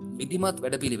ඒකට විධිමත්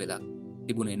වැඩපිළිවෙලක්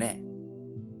තිබුණේ නැහැ.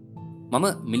 මම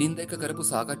මිලින්ද එක්ක කරපු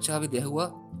සාකච්ඡාවේදී ඇහුවා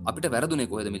අපිට වැරදුනේ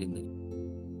කොහෙද මිලින්ද?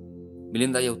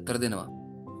 මිලින්ද අය උත්තර දෙනවා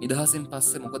නිදහසින්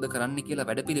පස්සේ මොකද කරන්න කියලා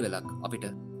වැඩපිළිවෙලක් අපිට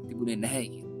තිබුණේ නැහැ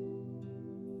කියලා.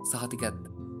 සහතිකයක්ද?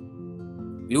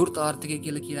 විවෘත ආර්ථිකය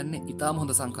කියලා කියන්නේ ඊටාම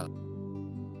හොඳ සංකල්ප.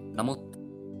 නමුත්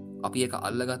අපි ඒක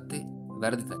අල්ලගත්තේ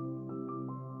වැරදි තැන.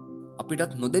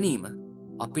 අපිටත් නොදැනීම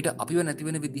අපිට අපිව නැති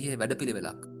වෙන විදිහේ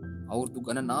වැඩපිළිවෙලක් අවුරුදු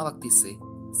ගණනාවක් තිස්සේ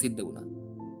සිද්ධ වුණා.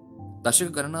 දශක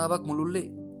ගණනාවක්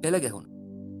මුළුල්ලේ පෙළ ගැහුණා.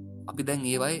 අපි දැන්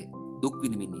ඒවයේ දුක්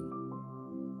විඳින්න ඉන්නේ.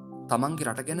 තමන්ගේ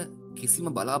රට ගැන කිසිම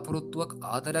බලාපොරොත්තුවක්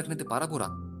ආදරයක් නැති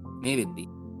පරපුරක් මේ වෙද්දී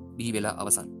බිහි වෙලා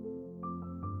අවසන්.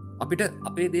 අපිට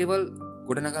අපේ දේවල්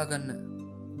ගොඩනගා ගන්න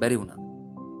බැරි වුණා.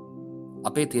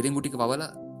 අපේ තෙරිඟු ටික වවලා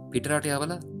පිටරට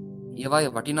යවලා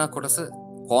ඒවායේ වටිනා කොටස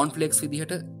කෝන්ෆ්ලෙක්ස්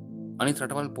විදිහට අනිත්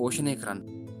රටවල් පෝෂණය කරන්න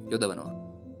යොදවනවා.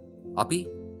 අපි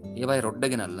ඒවායේ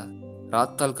රොඩ්ඩ ගෙනල්ලා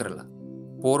රාත්තල් කරලා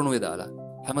පෝරණුවේ දාලා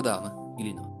හැමදාම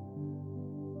ගිලිනවා.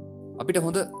 අපිට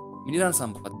හොඳ මිනිරන්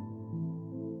සම්පත්.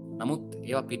 නමුත්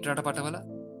ඒවා පිටරට පටවලා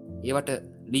ඒවට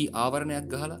ලී ආවරණයක්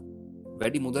ගහලා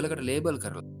වැඩි මුදලකට ලේබල්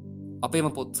කරලා අපේම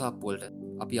පොත් සාප්පු වලට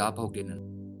අපි ආපහු ගෙන්නනවා.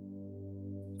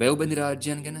 වැව්බැඳි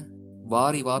රාජ්‍යයන් ගැන,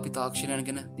 වාරි වාපි තාක්ෂණයන්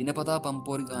ගැන දිනපතා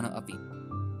පම්පෝරි ගාන අපි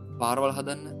පාරවල්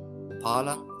හදන්න,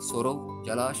 පාලම්, සොරව්,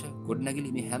 ජලාශ,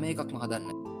 ගොඩනැගිලි මේ හැම එකක්ම හදන්න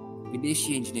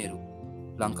විදේශීය ඉංජිනේරු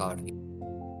ලංකාවට ගෙනවා.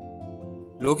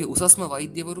 ලෝකේ උසස්ම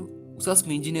වෛද්‍යවරු,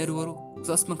 උසස්ම ඉංජිනේරුවරු,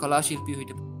 උසස්ම කලා ශිල්පියෝ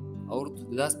හිටපු අවුරුදු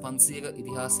 2500ක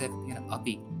ඉතිහාසයක් තියෙන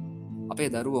අපි අපේ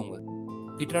දරුවන්ව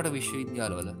පිටරට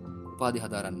විශ්වවිද්‍යාලවල උපාධි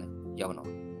හදාරන්න යවනවා.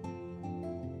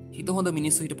 හිත හොඳ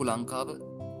මිනිස්සු හිටපු ලංකාව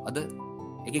අද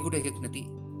එකෙකුට එකෙක් නැති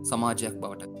සමාජයක්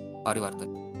බවට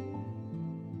පරිවර්තන.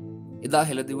 එදා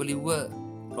හෙළදිව ලිව්ව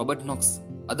රොබර්ට් නොක්ස්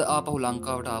අද ආපහු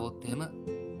ලංකාවට ආවොත් එහෙම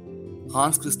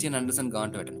හාන්ස් ක්‍රිස්ටියන් ඇන්ඩර්සන්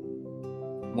ගානට වැටෙනවා.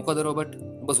 මොකද රොබර්ට්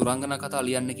ඔබ සුරංගනා කතා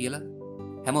ලියන්නේ කියලා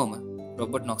හැමෝම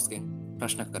රොබර්ට් නොක්ස්ගෙන්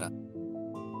ප්‍රශ්න කරා.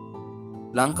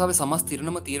 ලංකාවේ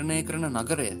සමස්තිරණම තීරණය කරන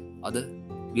නගරය අද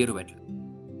වියරු වැටිලා.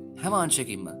 හැම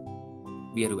අංශයකින්ම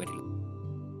වියරු වැටිලා.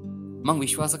 මං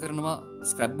විශ්වාස කරනවා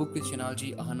ස්ක්‍රැප්බුක් විත්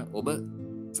ෂෙනල්ජී අහන ඔබ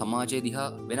සමාජය දිහා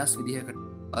වෙනස් විදිහකට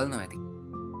බලනවා ඇති.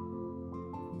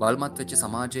 බලමත් වෙච්ච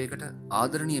සමාජයකට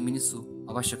ආදරණීය මිනිස්සු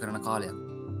අවශ්‍ය කරන කාලයක්.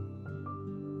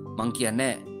 මං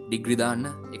කියන්නේ ඩිග්‍රී දාන්න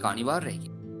ඒක අනිවාර්යයි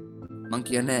කියලා. මං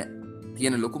කියන්නේ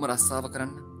තියෙන ලොකුම රස්සාව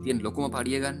කරන්න, තියෙන ලොකුම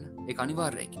පඩිය ගන්න ඒක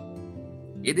අනිවාර්යයි කියලා.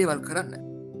 ඒ දේවල් කරන්න.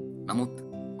 නමුත්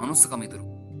මනුස්සකම ඉතුරු.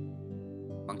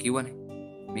 මං කියවනේ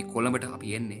මේ කොළඹට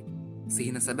අපි එන්නේ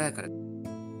සිහින සැබෑ කරගන්න.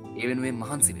 ඒ වෙනුවෙන්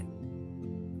මහන්සි වෙන්න.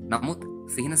 නමුත්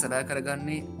සිහින සැබෑ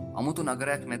කරගන්නේ අමුතු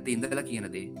නගරයක් මැද්දේ ඉඳලා කියන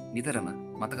දේ නිතරම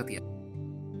මතක තියාගන්න.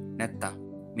 නැත්තම්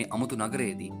මේ අමුතු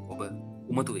නගරයේදී ඔබ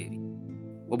උමතු වේවි.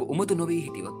 ඔබ උමතු නොවී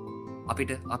හිටියොත්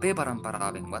අපිට අපේ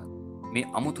පරම්පරාවෙන්වත් මේ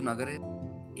අමුතු නගරය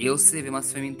ඒ ඔස්සේ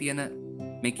වෙනස් වෙමින් තියෙන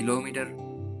මේ කිලෝමීටර්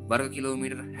වර්ග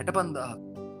කිලෝමීටර්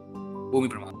 65000 භූමි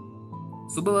ප්‍රමාණය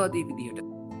සුබවාදී විදිහට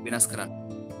වෙනස් කරන්න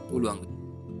පුළුවන්.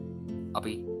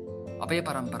 අපි අපේ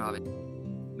පරම්පරාවෙන්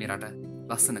මේ රට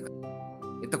ලස්සන කර.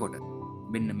 එතකොට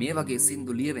මෙන්න මේ වගේ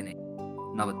සින්දු ලියවෙන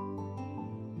නවත.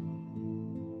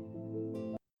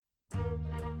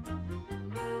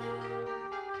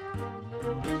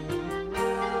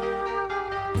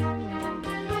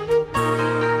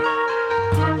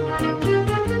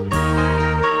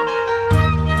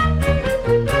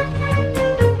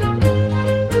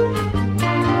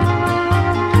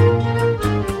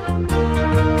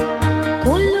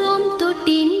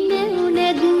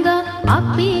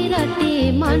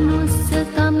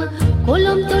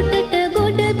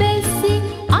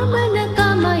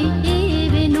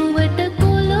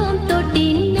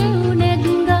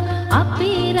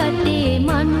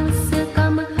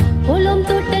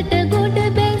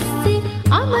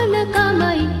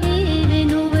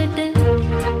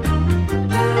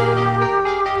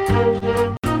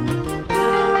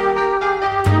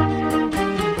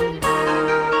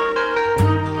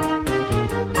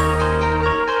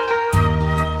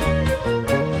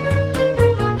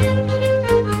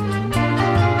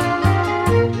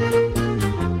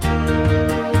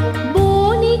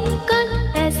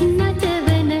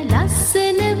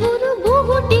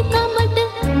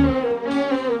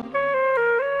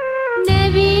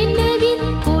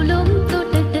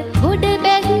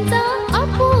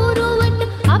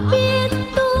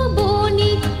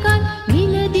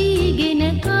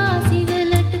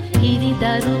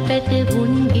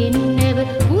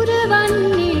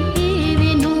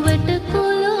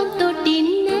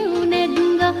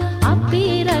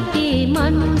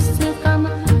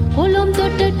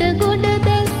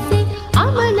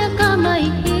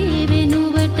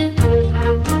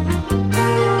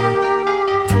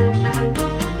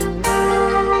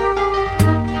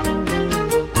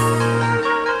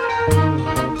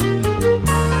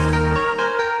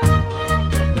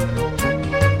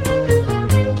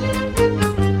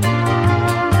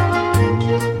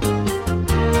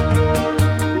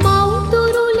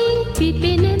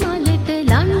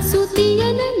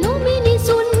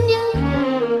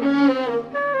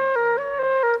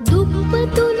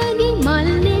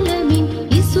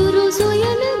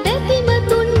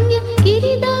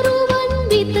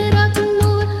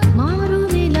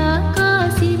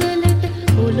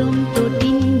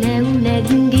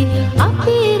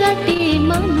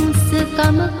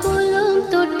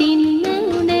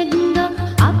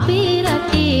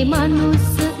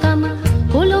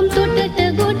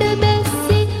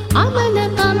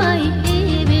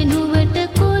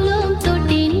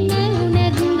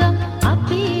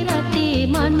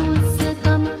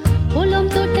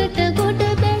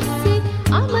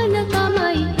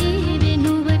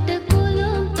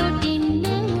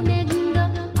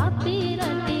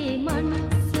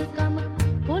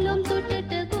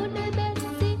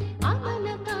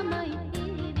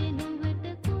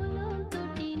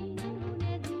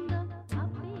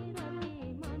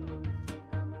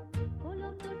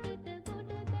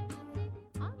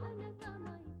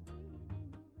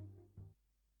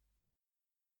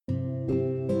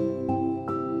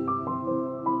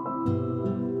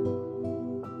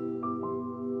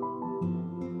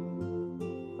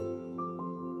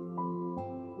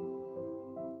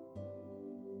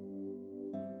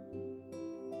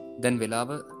 දැන්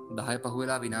වෙලාව 10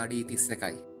 පහුවෙලා විනාඩි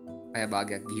 31යි. පැය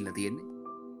භාගයක් ගිහිල්ලා තියෙන්නේ.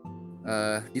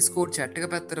 ඩිස්කෝඩ් chat එක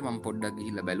පැත්තට මම පොඩ්ඩක්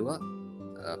ගිහිල්ලා බැලුවා.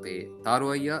 අපේ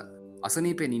තාරු අයියා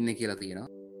අසනීපෙන් ඉන්නේ කියලා තියෙනවා.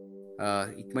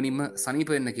 ඉක්මනින්ම සනීප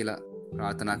වෙන්න කියලා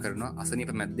ප්‍රාර්ථනා කරනවා.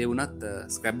 අසනීප මැද්දේ වුණත්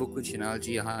ස්ක්‍රැප්බුක් විත්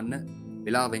ශිනාල්ජී අහන්න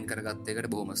වෙලාව වෙන් කරගත්ත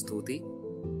එකට බොහොම ස්තුතියි.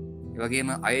 ඒ වගේම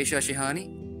අයේෂා ශිහානි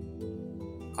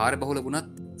කාර්යබහුල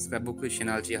වුණත් ස්ක්‍රැප්බුක් විත්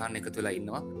ශිනාල්ජී අහන්න එකතු වෙලා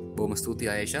ඉන්නවා. බොහොම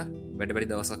ස්තුතියි අයේෂා. වැඩ වැඩි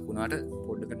දවසක් වුණාට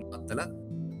පොඩ්ඩකට නවත්තලා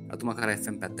රතුමකර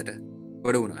FM පැත්තට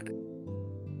ගොඩ වුණාට.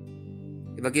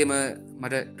 ඒ වගේම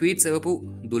මට ට්වීට් සෙවපු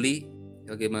දුලි,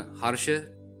 ඒ වගේම හර්ෂ,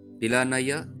 ඩිලාන්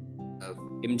අයියා,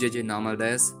 MJJ නාමල්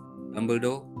ඩයස්,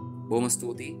 ඩම්බල්ඩෝ බොහොම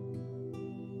ස්තුතියි.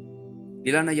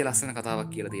 ඩිලාන් අයියා ලස්සන කතාවක්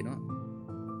කියලා තියෙනවා.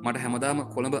 මට හැමදාම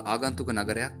කොළඹ ආගන්තුක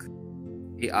නගරයක්,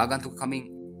 ඒ ආගන්තුක කමින්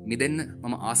මිදෙන්න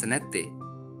මම ආස නැත්තේ.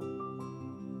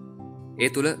 ඒ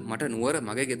තුළ මට නුවර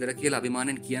මගේ ගෙදර කියලා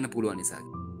අභිමානයෙන් කියන්න පුළුවන් නිසා.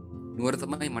 නුවර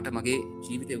තමයි මට මගේ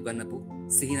ජීවිතය උගන්නපු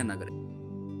සිහින නගරය.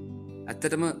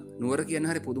 ඇත්තටම නුවර කියන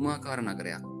හරි පුදුමාකාර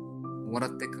නගරයක්.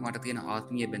 නුවරත් එක්ක මට තියෙන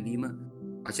ආත්මීය බැඳීම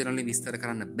වචන වලින් විස්තර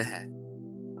කරන්න බෑ.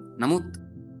 නමුත්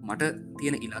මට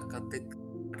තියෙන ඉලක්කත් එක්ක,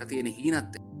 මට තියෙන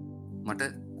හීනත් එක්ක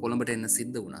මට කොළඹට එන්න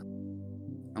සිද්ධ වුණා.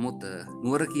 නමුත්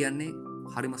නුවර කියන්නේ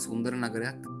හරිම සුන්දර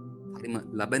නගරයක්, හරිම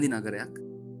ලබැඳි නගරයක්.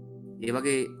 ඒ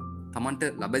වගේ තමන්ට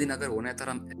ලබැදි නගර ඕනෑ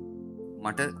තරම්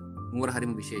මට නුවර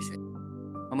හරිම විශේෂයි.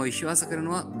 මම විශ්වාස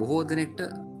කරනවා බොහෝ දෙනෙක්ට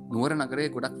නුවර නගරය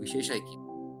ගොඩක් විශේෂයි කියලා.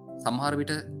 සමහර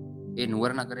විට ඒ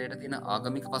නුවර නගරයට තියෙන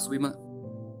ආගමික පසුබිම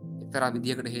එක්තරා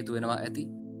විදියකට හේතු වෙනවා ඇති.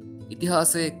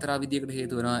 ඉතිහාසය එක්තරා විදියකට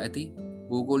හේතු වෙනවා ඇති.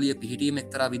 භූගෝලීය පිහිටීම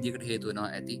එක්තරා විදියකට හේතු වෙනවා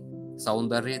ඇති.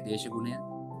 සෞන්දර්යය, දේශගුණය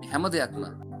හැම දෙයක්ම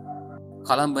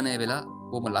කලම්බනය වෙලා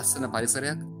බොහොම ලස්සන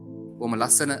පරිසරයක්, බොහොම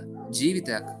ලස්සන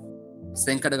ජීවිතයක්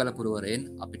සෙන්කඩගල පුරවරයෙන්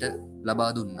අපිට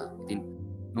ලබා දුන්නා. ඉතින්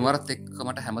නුවරත්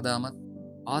එක්කමට හැමදාමත්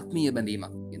ආත්මීය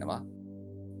බැඳීමක් වෙනවා.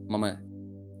 මම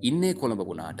ඉන්නේ කොළඹ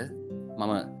වුණාට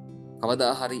මම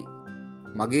කවදා හරි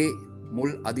මගේ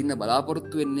මුල් අදින්න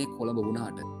බලාපොරොත්තු වෙන්නේ කොළඹ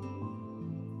වුණාට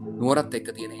නුවරත් එක්ක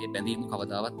තියෙන මේ බැඳීම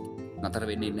කවදාවත් නතර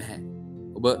වෙන්නේ නැහැ.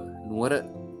 ඔබ නුවර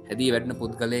හැදී වැඩන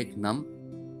පුද්ගලයෙක් නම්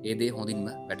ඒ දේ හොඳින්ම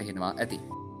වැටහෙනවා ඇති.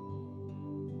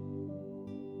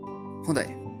 හොඳයි.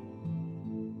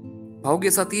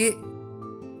 පෞගේ සතියේ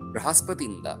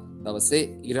බ්‍රහස්පතින්දා දවසේ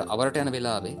ඉර අවරට යන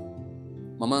වෙලාවේ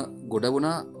මම ගොඩ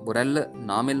වුණා බොරැල්ල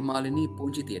නාමෙල් මාලිනී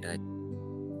පුංචි තියටයි.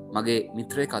 මගේ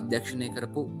මිත්‍රයෙක් අධ්‍යක්ෂණය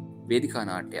කරපු වේදිකා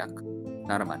නාට්‍යයක්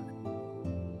නරඹන්න.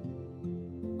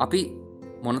 අපි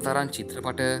මොනතරම්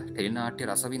චිත්‍රපට ටෙලිනාට්‍ය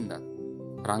රසවින්දා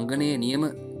රංගනයේ නියම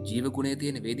ජීවගුණේ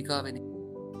තියෙන වේදිකාවෙනේ.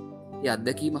 ඒ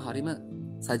අත්දැකීම හරිම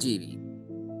සජීවී.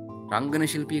 රංගන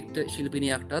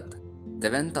ශිල්පිනියකටත්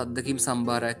දැවැන්ත අත්දැකීම්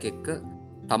සම්භාරයක් එක්ක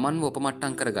තමන්ව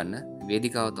උපමට්ටම් කරගන්න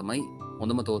වේදිකාව තමයි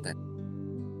හොඳම තෝතැන.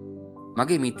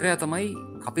 මගේ මිත්‍රයා තමයි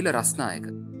කපිල රස්නායක.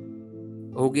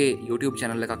 ඔහුගේ YouTube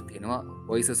channel එකක් තියෙනවා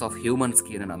Voices of Humans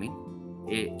කියන නමින්.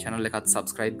 ඒ channel එකත්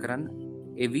subscribe කරන්න.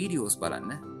 ඒ videos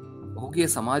බලන්න. ඔහුගේ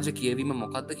සමාජ කියවීම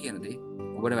මොකක්ද කියන දේ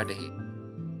ඔබට වැටහෙයි.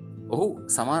 ඔහු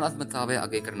සමානාත්මතාවය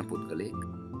අගය කරන පුද්ගලයෙක්.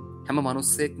 හැම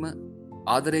මනුස්සයෙක්ම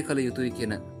ආදරය කළ යුතුයි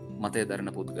කියන මතය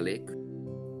දරන පුද්ගලයෙක්.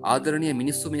 ආදරණීය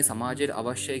මිනිස්සු මේ සමාජයට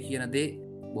අවශ්‍යයි කියන දේ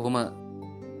බොහොම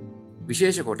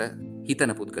විශේෂ කොට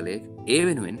හිතන පුද්ගලයෙක්. ඒ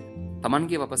වෙනුවෙන්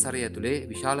තමන්ගේ වපසරය ඇතුළේ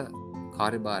විශාල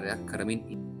කාර්යභාරයක් කරමින්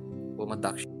බොහොම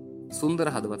දක්ෂ සුන්දර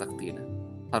හදවතක් තියෙන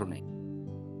තරුණයෙක්.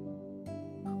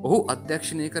 ඔහු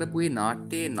අධ්‍යක්ෂණය කරපු මේ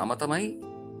නාට්‍යයේ නම තමයි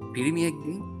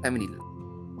පිරිමියෙක්ගේ පැමිණිල්ල.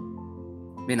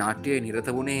 මේ නාට්‍යයේ නිරත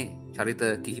වුණේ චරිත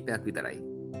කිහිපයක් විතරයි.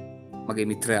 මගේ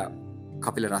මිත්‍රයා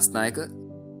කපිල රස්නායක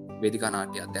වේදිකා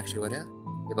නාට්‍ය අධ්‍යක්ෂකවරයා,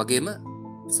 ඒ වගේම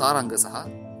සාරංග සහ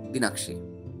දිනක්ෂි.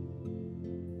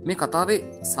 මේ කතාවේ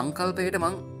සංකල්පයට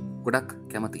මං ගොඩක්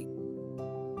කැමතියි.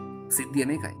 සිද්ධිය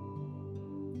මේකයි.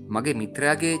 මගේ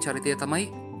මිත්‍රයාගේ චරිතය තමයි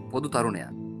පොදු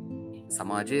තරුණයා.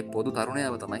 සමාජයේ පොදු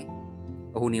තරුණයාව තමයි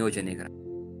ඔහු නියෝජනය කරන්නේ.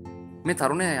 මේ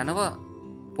තරුණයා යනවා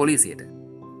පොලිසියට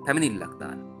පැමිණිල්ලක්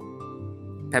දාන්න.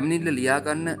 පැමිණිල්ල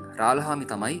ලියාගන්න රාලහාමි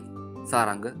තමයි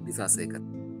සාරංග දිසාසේකර.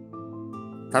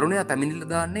 තරුණයා පැමිණිල්ල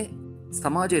දාන්නේ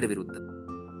සමාජයට විරුද්ධ.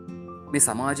 මේ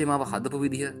සමාජය මාව හදපු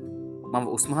විදිහ, මම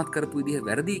උස්මහත් කරපු විදිහ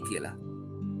වැරදි කියලා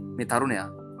මේ තරුණයා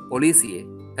පොලිසියේ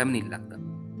පැමිණිල්ලක්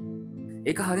දානවා.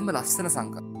 ඒක හරිම ලස්සන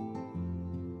සංකල්පයක්.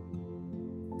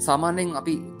 සාමාන්‍යයෙන්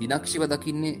අපි දිනක්ෂිව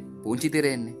දකින්නේ පුංචි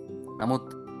තිරෙන්නේ. නමුත්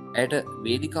ඇයට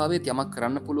වේදිකාවේ යමක්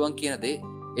කරන්න පුළුවන් කියන දේ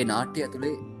ඒ නාට්‍ය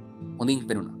ඇතුලේ හොඳින්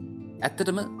පෙනුණා.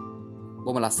 ඇත්තටම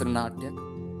බොහොම ලස්සන නාට්‍යයක්.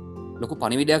 ලොකු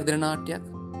පණිවිඩයක් දෙන නාට්‍යයක්.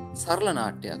 සරල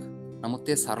නාට්‍යයක්. නමුත්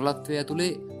ඒ සරලත්වය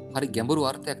ඇතුලේ හරි ගැඹුරු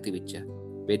අර්ථයක් තිබිච්ච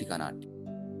වේදිකා නාට්‍ය.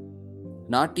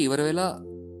 නාට්‍ය ඉවර වෙලා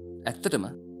ඇත්තටම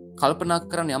කල්පනා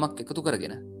කරන්න යමක් එකතු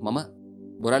කරගෙන මම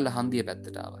බොරැල්ල හන්දිය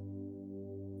පැත්තට ආවා.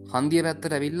 හන්දිය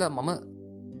පැත්තට ඇවිල්ලා මම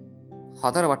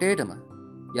හතර වටේටම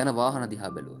යන වාහන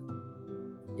දිහා බැලුවා.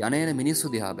 යන එන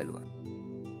මිනිස්සු දිහා බැලුවා.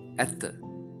 ඇත්ත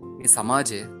මේ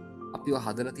සමාජය අපිව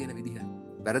හදලා තියෙන විදිහ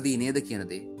වැරදි නේද කියන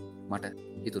දේ මට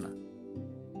හිතුණා.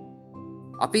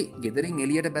 අපි ගෙදරින්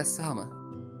එළියට බැස්සාම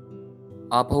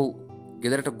ආපහු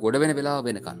ගෙදරට ගොඩ වෙන වෙලාව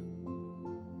වෙනකන්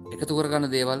එකතු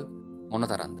කරගන්න දේවල් මොන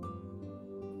තරම්ද?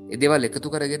 ඒ දේවල්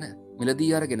එකතු කරගෙන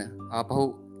මිලදී අරගෙන ආපහු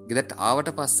ගෙදරට ආවට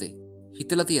පස්සේ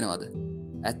හිතලා තියෙනවද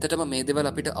ඇත්තටම මේ දේවල්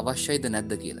අපිට අවශ්‍යයිද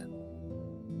නැද්ද කියලා?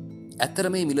 ඇත්තට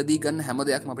මේ මිලදී ගන්න හැම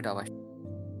දෙයක්ම අපිට අවශ්‍යයි.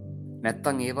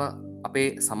 නැත්තම් ඒවා අපේ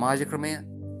සමාජ ක්‍රමය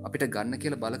අපිට ගන්න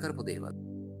කියලා බල කරපු දේවල්.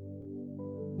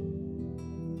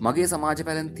 මගේ සමාජ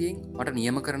පැලැන්තියෙන් මට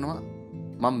නියම කරනවා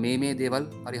මම මේ දේවල්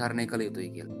පරිහරණය කළ යුතුයි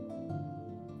කියලා.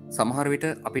 සමහර විට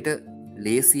අපිට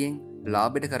ලේසියෙන්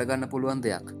ලාභයට කරගන්න පුළුවන්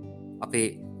දෙයක් අපේ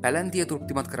පැලැන්තිය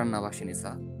තෘප්තිමත් කරන්න අවශ්‍ය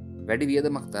නිසා වැඩි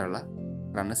වියදමක් දරලා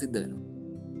කරන්න සිද්ධ වෙනවා.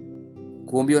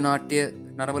 කෝම්බියෝ නාට්‍ය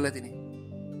නරඹලා ඇතිනේ.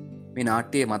 මේ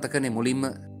නාට්‍යයේ මතකනේ මුලින්ම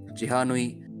ජිහානුයි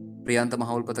ප්‍රියන්ත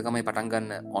මහවුල්පත ගමේ පටන්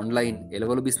ගන්න ඔන්ලයින්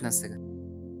එළවලු බිස්නස් එක.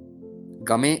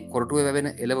 ගමේ කොරටුවේ වැවෙන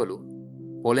එළවලු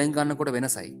පොලෙන් ගන්නකොට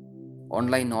වෙනසයි.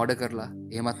 ඔන්ලයින් ඕඩර් කරලා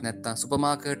එහෙමත් නැත්නම් සුපර්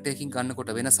මාකට් එකකින්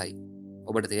ගන්නකොට වෙනසයි.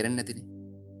 ඔබට තේරෙන්නේ නැතිනේ.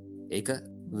 ඒක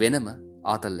වෙනම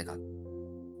ආතල් එකක්.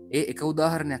 ඒ එක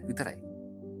උදාහරණයක් විතරයි.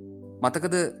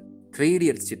 මතකද 3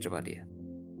 Idiots චිත්‍රපටිය?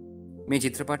 මේ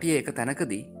චිත්‍රපටියේ එක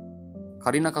තැනකදී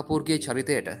කරිනා කපූර්ගේ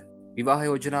චරිතයට විවාහ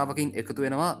යෝජනාවකින් එකතු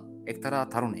වෙනවා එක්තරා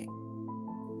තරුණයෙක්.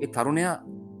 ඒ තරුණයා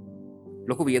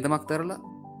ලොකු වියදමක් කරලා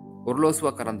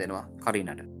ඔර්ලෝසුවක් කරන් දෙනවා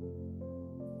කරීනට.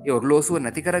 ඒ ඔර්ලෝසුව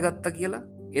නැති කරගත්ත කියලා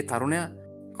ඒ තරුණයා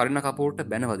කරින කපූර්ට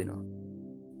බැනවදිනවා.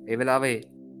 ඒ වෙලාවේ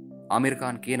ආමිර්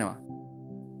ඛාන් කියනවා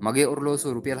මගේ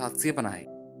ඔර්ලෝසුව රුපියල් 750යි.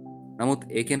 නමුත්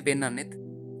ඒකෙන් පෙන්නන්නෙත්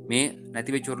මේ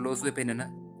නැතිවෙච්ච ඔර්ලෝසුවේ පෙන්නන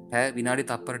පැය විනාඩි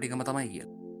තප්පර ටිකම තමයි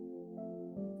කියලා.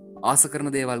 ආස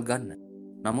කරන දේවල් ගන්න.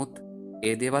 නමුත්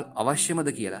ඒ දේවල් අවශ්‍යමද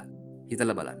කියලා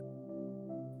හිතලා බලන්න.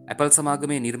 Apple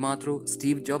සමාගමේ නිර්මාතෘ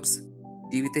ස්ටීව් ජොබ්ස්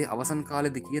ජීවිතේ අවසන්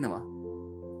කාලෙදි කියනවා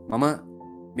මම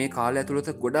මේ කාලය ඇතුළත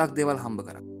ගොඩාක් දේවල් හම්බ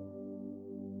කරා.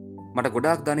 මට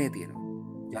ගොඩාක් ධනෙ තියෙනවා.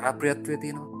 ජනප්‍රියත්වය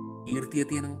තියෙනවා. කීර්තිය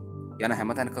තියෙනවා. යන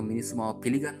හැමතැනක මිනිස්සු මාව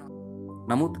පිළිගන්නවා.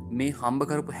 නමුත් මේ හම්බ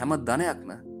කරපු හැම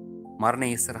ධනයක්ම මරණය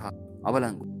ඉස්සරහා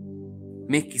අවලංගු.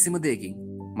 මේ කිසිම දෙයකින්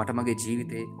මට මගේ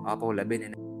ජීවිතේ ආපහු ලැබෙන්නේ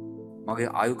නැහැ. මගේ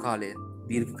ආයු කාලය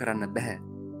දීර්ඝ කරන්න බෑ.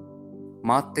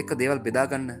 මාත් එක්ක දේවල් බෙදා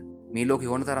ගන්න මේ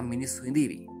ලෝකේ ඕන තරම් මිනිස්සු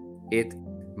ඉඳීවි. ඒත්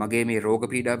මගේ මේ රෝග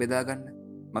පීඩා බෙදා ගන්න,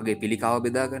 මගේ පිළිකාව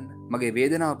බෙදා ගන්න, මගේ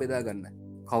වේදනාව බෙදා ගන්න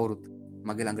කවුරුත්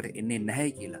මගේ ළඟට එන්නේ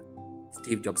නැහැයි කියලා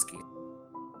ස්ටීව් ජොබ්ස් කියනවා.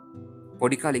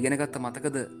 පොඩි කාලේ ඉගෙන ගත්ත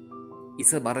මතකද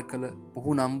ඉස බර කළ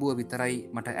පුහු නම්බුව විතරයි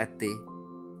මට ඇත්තේ.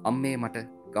 අම්මේ මට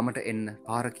ගමට එන්න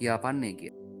පාර කියා පන්නේ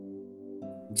කිය.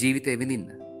 ජීවිතේ විඳින්න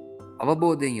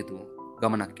අවබෝධයෙන් යුතු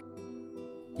ගමනක්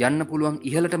යන්න පුළුවන්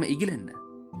ඉහළටම ඉගිලෙන්න.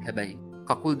 හැබැයි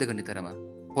කකුල් දෙක නිතරම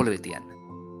පොළවේ තියන්න.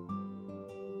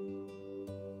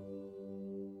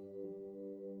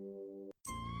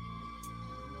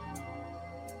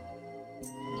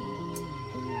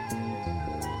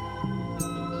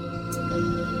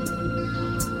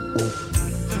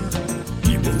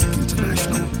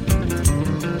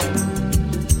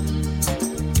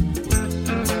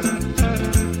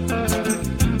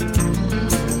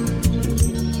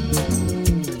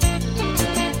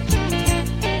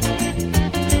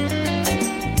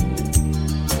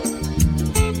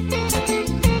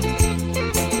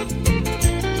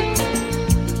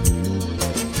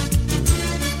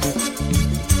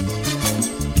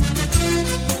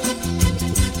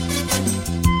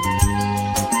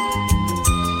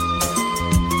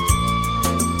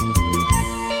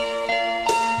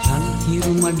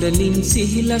 මඩලින්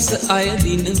සිහිලස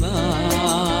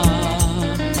අයදිනවා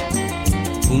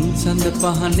පුන්සඳ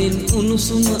පහනෙන්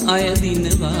උණුසුම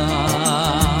අයදිනවා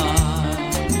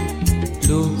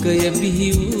ලෝකය බිහි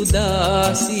වූ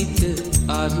දාසිත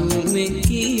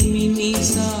අරුමෙකි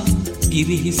මිනිසා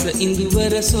ගිරිහිස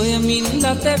ඉඳුවර සොයමින්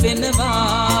ලත වෙනවා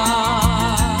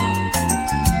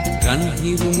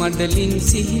රන්හිරු මඩලින්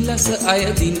සිහිලස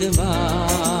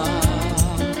අයදිනවා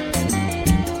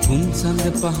පුන්සඳ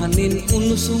පහනෙන්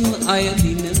උණුසුම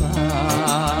අයදිනවා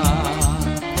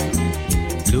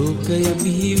ලෝකය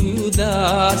බිහි වූ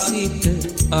දාසිත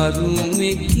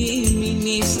අරුමෙකි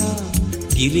මිනිසා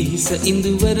ගිරිහිස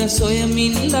ඉඳුවර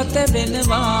සොයමින් ලත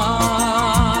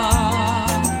වෙනවා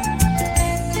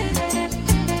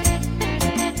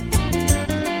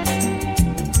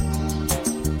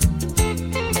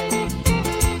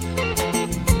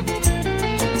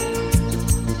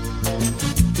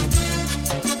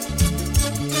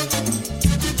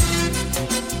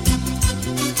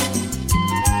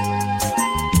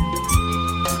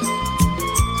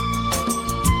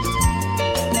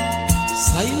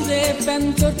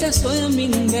පැන්තොට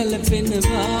සොයමින්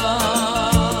වැළපෙනවා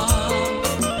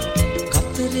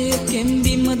කතරේ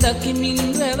කෙම්බිම දකිමින්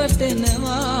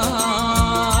රැවටෙනවා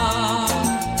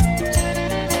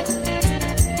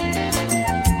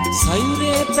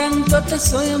සයුරේ පැන්තොට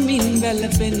සොයමින්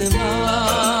වැළපෙනවා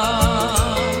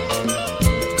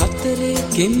කතරේ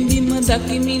කෙම්බිම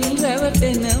දකිමින්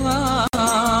රැවටෙනවා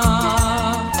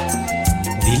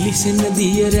දිලිසෙන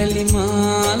දිය රැලි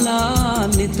මාලා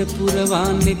නෙත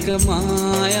පුරවාන් එක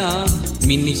මායා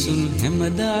මිනිසුන්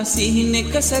හැමදා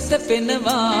සිහිනෙක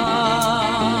සැතපෙනවා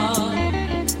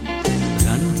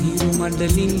රන්හිරු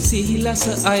මඩලින් සිහිලස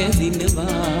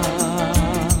අයදිනවා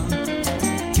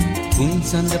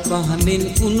පුන්සඳ පහනෙන්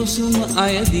උණුසුම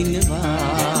අයදිනවා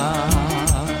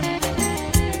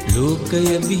ලෝකය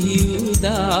බිහි වූ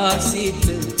දාසිත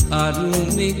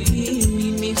අරුමෙකි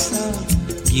මිනිසා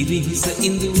ගිරිහිස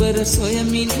ඉඳුවර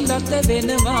සොයමින් ලත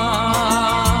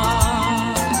වෙනවා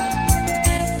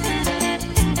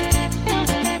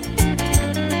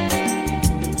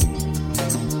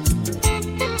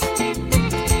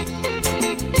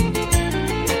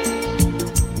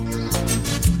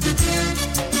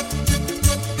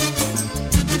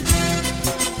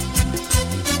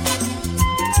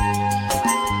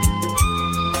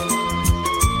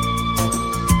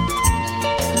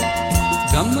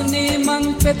ගමනේ මං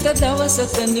පෙත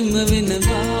දවසක නිම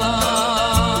වෙනවා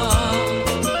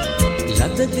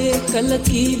ලදදේ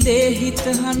කලකී දේහිත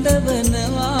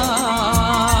හඬවනවා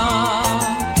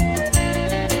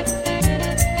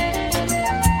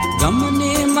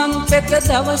ගමනේ මං පෙත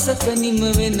දවසක නිම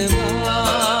වෙනවා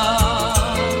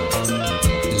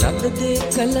ලදදේ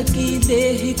කලකී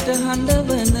දේහිත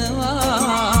හඬවනවා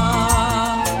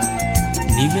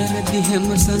නිවැරදි හැම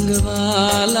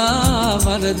සංගවාලා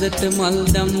වරදට මල්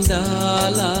දම්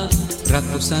දාලා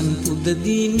රකුසන්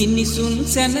පුදදී මිනිසුන්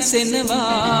සැනසෙනවා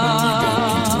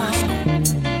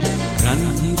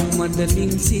රන්හිරු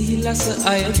මඩලින් සිහිලස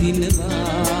අයදිනවා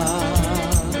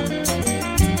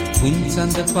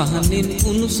පුන්සඳ පහනෙන්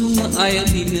උණුසුම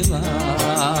අයදිනවා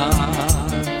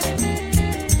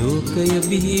ලෝකය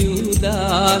බිහි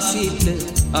උදාසිත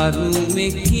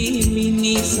අරුමෙකි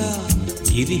මිනිසා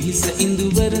ඉරිහිස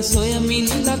ඉඳුවර සොයමින්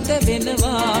ලත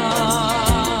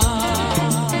වෙනවා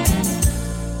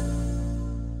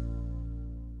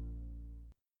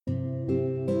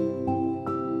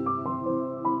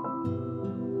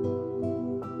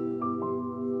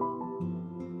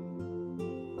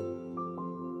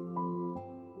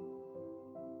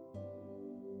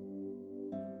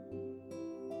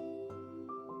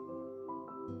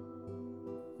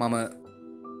මම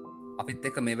අපිත්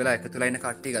එක්ක මේ වෙලා එකතුලා ඉන්න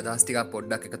කට්ටිය අදහස් ටිකක්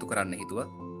පොඩ්ඩක් එකතු කරන්න හිතුවා.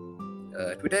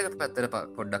 Twitter එකට පැත්තට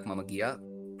පොඩ්ඩක් මම ගියා.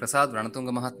 ප්‍රසාද් රණතුංග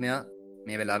මහත්මයා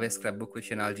මේ වෙලාවේ ස්ක්‍රැප්බුක්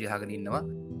විෂනාලජි අහගෙන ඉන්නවා.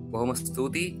 බොහොම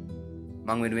ස්තුතියි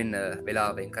මං වෙනුවෙන්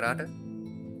වෙලාව වෙන් කරාට.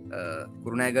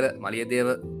 කුරුණෑගල මලියදේව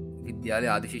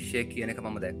විද්‍යාලයේ ආදි ශිෂ්‍යයෙක් කියන එක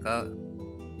මම දැක්කා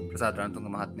ප්‍රසාද් රණතුංග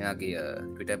මහත්මයාගේ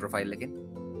Twitter ප්‍රොෆයිල් එකෙන්.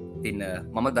 ඉතින්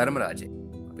මම ධර්මරාජේ.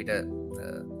 අපිට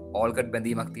ඕල්කට්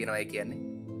බැඳීමක් තියෙනවා කියන්නේ.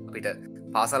 අපිට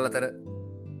පාසල් අතර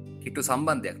කිට්ටු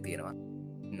සම්බන්ධයක් තියෙනවා.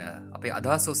 අපේ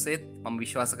අදහස් ඔස්සේත් මම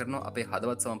විශ්වාස කරනවා අපේ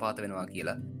හදවත් සමපාත වෙනවා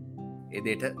කියලා. ඒ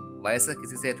දෙයට වයස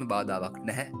කිසිසේත්ම බාධාවක්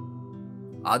නැහැ.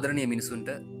 ආදරණීය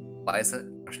මිනිසුන්ට වයස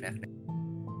ප්‍රශ්නයක් නැහැ.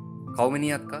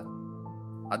 කවුමිනී අක්කා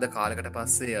අද කාලෙකට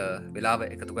පස්සේ වෙලාව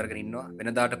එකතු කරගෙන ඉන්නවා.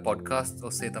 වෙනදාට පොඩ්කාස්ට්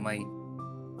ඔස්සේ තමයි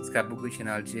ස්ක්‍රැප්බුක්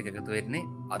විෂනාලජි එක එකතු වෙන්නේ.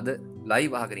 අද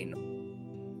ලයිව් අහගෙන ඉන්නවා.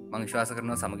 මම විශ්වාස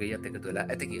කරනවා සමගියත් එකතු වෙලා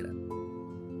ඇති කියලා.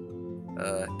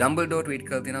 ඩම්බල්ඩෝර් ට්වීට්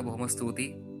කරලා තියෙනවා බොහොම ස්තුතියි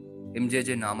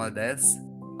MJJ නාමල් දෑස්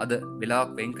අද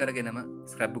වෙලාවක් වෙන් කරගෙනම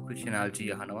ස්ක්‍රැප්බුක් විෂනාලජි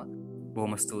අහනවා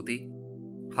බොහොම ස්තුතියි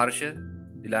හර්ෂ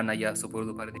දිලාන් අයියා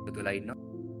සුපුරුදු පරිදි එකතු වෙලා ඉන්නවා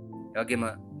ඒ වගේම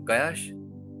ගයාෂ්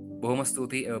බොහොම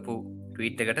ස්තුතියි එවපු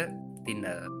ට්වීට් එකට ඉතින්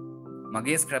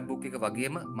මගේ ස්ක්‍රැප්බුක් එක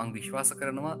වගේම මම විශ්වාස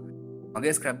කරනවා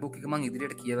මගේ ස්ක්‍රැප්බුක් එක මම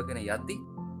ඉදිරියට කියවගෙන යද්දි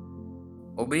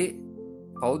ඔබේ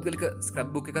පෞද්ගලික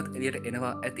ස්ක්‍රැප්බුක් එකත් එළියට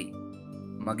එනවා ඇති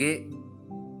මගේ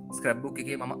ස්ක්‍රැප්බුක්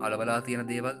එකේ මම අලවලා තියෙන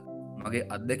දේවල් මගේ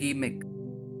අත්දැකීම් එක්ක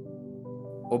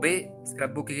ඔබේ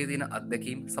ස්ක්‍රැප්බුක් එකේ තියෙන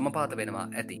අත්දැකීම් සමපාත වෙනවා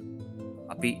ඇති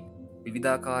අපි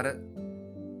විවිධාකාර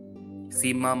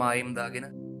සීමා මායිම් දාගෙන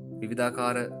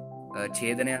විවිධාකාර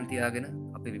ඡේදනයන් තියාගෙන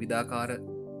අපි විවිධාකාර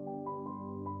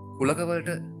කුලකවලට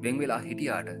වෙන් වෙලා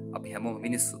හිටියාට අපි හැමෝම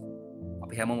මිනිස්සු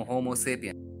අපි හැමෝම හෝමෝ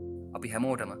සේපියන් අපි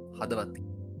හැමෝටම හදවත්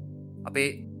අපේ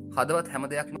හදවත් හැම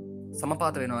දෙයක්ම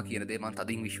සමපාත වෙනවා කියන දේ මම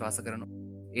තදින් විශ්වාස කරනවා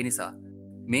ඒ නිසා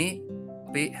මේ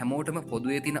අපේ හැමෝටම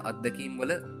පොදුවේ තියෙන අත්දැකීම්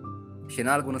වල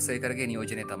ශනාල් ගුණසේකරගේ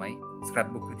නියෝජනය තමයි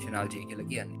ස්ක්‍රැප්බුක් විෂනාලජි කියලා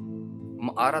කියන්නේ. මම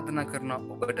ආරාධනා කරනවා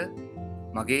ඔබට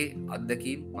මගේ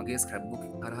අත්දැකීම් මගේ ස්ක්‍රැප්බුක්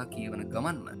කරහා කියවන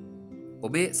ගමන්ම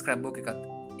ඔබේ ස්ක්‍රැප්බුක් එකත්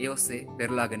ඒ ඔස්සේ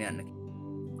පෙරලාගෙන යන්න.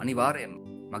 අනිවාර්යයෙන්ම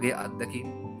මගේ අත්දැකීම්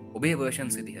ඔබේ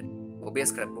වර්ෂන්ස් විදිහට ඔබේ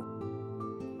ස්ක්‍රැප්බුක්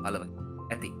අලවයි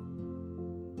ඇති.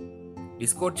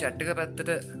 ඩිස්කෝඩ් chat එක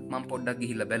පැත්තට මම පොඩ්ඩක්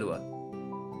ගිහිල්ලා බැලුවා.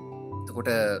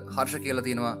 එතකොට හර්ෂ කියලා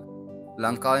තියෙනවා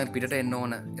ලංකාවෙන් පිටට එන්න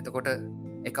ඕන එතකොට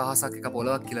එක අහසක් එක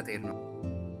පොළොවක් කියලා තේරෙනවා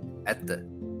ඇත්ත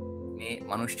මේ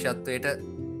මනුෂ්‍යත්වයට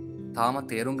තාම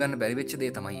තේරුම් ගන්න බැරි වෙච්ච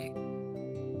දේ තමයි ඒක.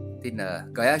 ඉතින්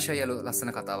ගයාෂය යලු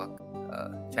ලස්සන කතාවක්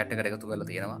chat එකට එකතු කරලා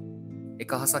තියෙනවා.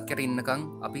 එක අහසක් යට ඉන්නකම්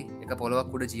අපි එක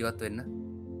පොළොවක් උඩ ජීවත් වෙන්න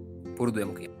පුරුදු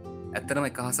වෙමු කියලා. ඇත්තටම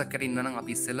එක අහසක් යට ඉන්න නම්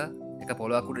අපි ඉස්සෙල්ලා එක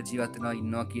පොළොවක් උඩ ජීවත් වෙනවා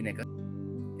ඉන්නවා කියන එක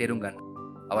තේරුම් ගන්න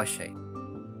අවශ්‍යයි.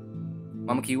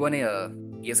 මම කිව්වනේ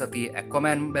ගිය සතියේ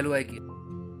ඇක්වමෑන් බැලුවයි කිය.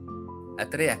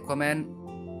 ඇතරේ ඇක්වමෑන්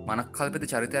මනක්කල්පිත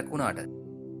චරිතයක් වුණාට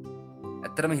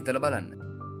ඇත්තරම හිතල බලන්න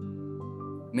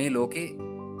මේ ලෝකේ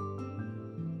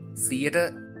 100ට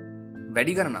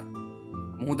වැඩි ගණනක්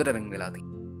මුහුදට වෙන් වෙලාදී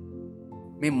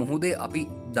මේ මුහුදේ අපි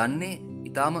දන්නේ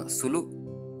ඉතාම සුළු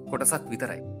කොටසක්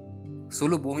විතරයි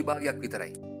සුළු භූමි භාගයක්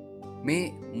විතරයි මේ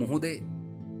මුහුදේ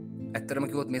ඇත්තරම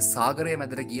කිව්වොත් මේ සාගරය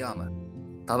මැදට ගියාම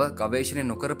තව ගවේෂණය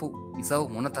නොකරපු ඉසව්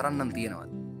මොන තරන්නම්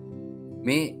තියෙනවද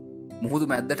මේ මුහුදු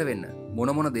මැද්දට වෙන්න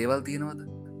මොන දේවල් තියෙනවද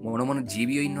මොන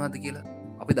ජීවියෝ ඉන්නවද කියලා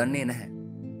අපි දන්නේ නැහැ.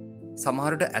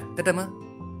 සමහරට ඇත්තටම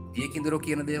දියකින්දරෝ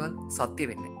කියන දේවල් සත්‍ය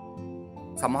වෙන්නේ.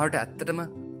 සමහරට ඇත්තටම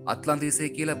අත්ලන්තිසය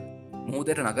කියලා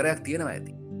මුහුදට නගරයක් තියෙනවා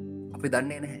ඇති. අපි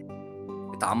දන්නේ නැහැ.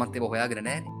 තාමත් ඒව හොයාගෙන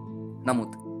නැහැනේ.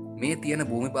 නමුත් මේ තියෙන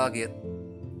භූමිභාගය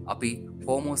අපි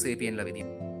හෝමෝ සේපියන්ලා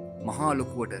විදිහට මහා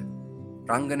ලොකුවට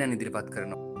රංගනයන් ඉදිරිපත්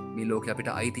කරනවා. මේ ලෝකෙ අපිට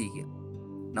අයිති කිය.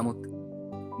 නමුත්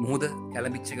මුහුද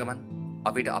කැළඹිච්ච ගමන්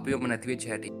අපිට අපිවම නැති වෙච්ච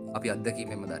හැටි අපි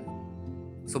අත්දැකීමෙන්ම දන්නේ.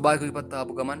 ස්වභාවික විපත්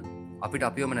ආපු ගමන් අපිට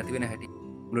අපිවම නැති වෙන හැටි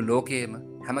මුළු ලෝකයේම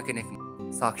හැම කෙනෙක්ම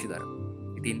සාක්ෂිදාරයි.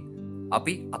 ඉතින්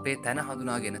අපි අපේ තැන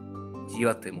හඳුනාගෙන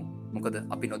ජීවත් වෙමු. මොකද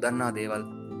අපි නොදන්නා දේවල්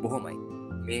බොහොමයි.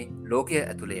 මේ ලෝකය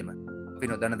ඇතුළේම අපි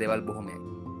නොදන්න දේවල් බොහොමයි.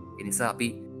 ඒ නිසා අපි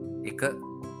එක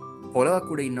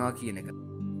පොළවක් උඩ ඉන්නවා කියන එක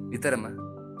විතරම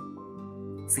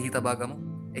සිහි තබා ගමු.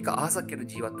 එක අහසක්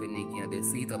යට ජීවත් වෙන්නේ කියන දේ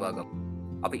සිහි තබා ගමු.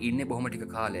 අපි ඉන්නේ බොහොම ටික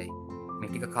කාලයයි. මේ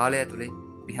ටික කාලය ඇතුලේ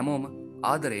අපි හැමෝම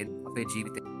ආදරයෙන් අපේ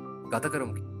ජීවිතේ ගත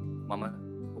කරමු. මම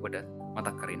ඔබට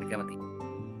මතක් කරන්න කැමතියි.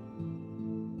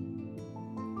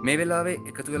 මේ වෙලාවේ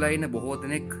එකතු වෙලා ඉන්න බොහෝ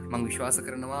දෙනෙක් මං විශ්වාස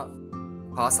කරනවා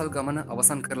පාසල් ගමන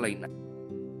අවසන් කරලා ඉන්න.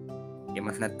 එම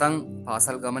නැත්තං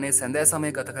පාසල් ගමනේ සැඳෑ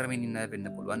සමය ගත කරමින් ඉන්න වෙන්න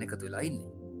පුළුවන් එකතු වෙලා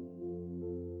ඉන්නේ.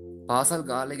 පාසල්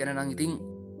ගාලේ ගැන නම් ඉතින්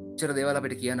කොච්චර දේවල්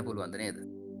අපිට කියන්න පුළුවන්ද නේද?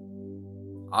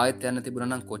 ආයෙත් යන්න තිබුණා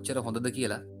නම් කොච්චර හොඳද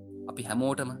කියලා අපි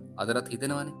හැමෝටම අදටත්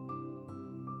හිතෙනවනේ.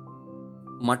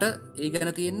 මට ඒ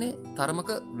ගැන තියෙන්නේ තරමක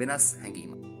වෙනස්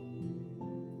හැඟීමක්.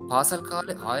 පාසල්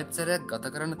කාලේ ආයෙත් සැරයක්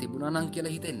ගත කරන්න තිබුණා නම්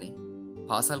කියලා හිතෙන්නේ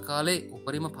පාසල් කාලේ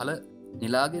උපරිම ඵල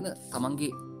නෙලාගෙන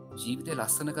තමන්ගේ ජීවිතය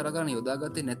ලස්සන කරගන්න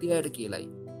යොදාගත්තේ නැති අයට කියලයි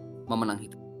මම නම්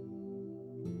හිතුවේ.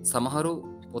 සමහරු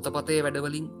පොතපතේ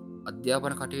වැඩවලින්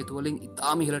අධ්‍යාපන කටයුතු වලින්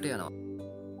ඉතාම ඉහළට යනවා.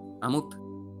 නමුත්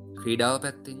ක්‍රීඩාව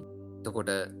පැත්තෙන්,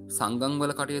 එතකොට සංගම්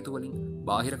වල කටයුතු වලින්,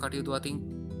 බාහිර කටයුතු අතින්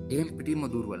එහෙම පිටින්ම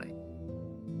දුර්වලයි.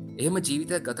 එහෙම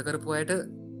ජීවිතයක් ගත කරපු අයට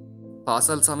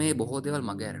පාසල් සමයේ බොහෝ දේවල්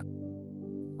මගහැරෙනවා.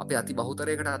 අපේ අති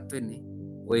බහුතරයකට අත් වෙන්නේ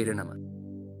ඔය ඉරණම.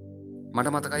 මට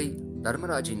මතකයි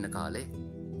ධර්මරාජ ඉන්න කාලේ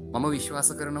මම විශ්වාස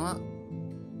කරනවා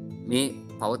මේ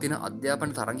පවතින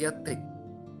අධ්‍යාපන තරගයත් එක්ක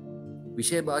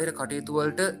විෂය බාහිර කටයුතු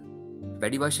වලට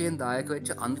වැඩි වශයෙන් දායක වෙච්ච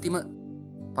අන්තිම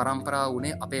පරම්පරාව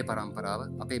වුණේ අපේ පරම්පරාව,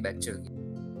 අපේ බැච් එක.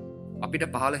 අපිට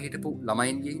පහළ හිටපු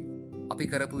ළමයින්ගෙන් අපි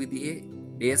කරපු විදිහේ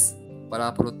ඩේස්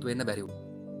බලාපොරොත්තු වෙන්න බැරි වුණා.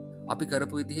 අපි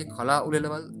කරපු විදිහේ කලා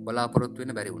උළෙලවල් බලාපොරොත්තු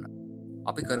වෙන්න බැරි වුණා.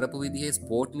 අපි කරපු විදිහේ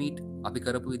ස්පෝර්ට් මීට්, අපි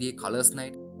කරපු විදිහේ කලර්ස්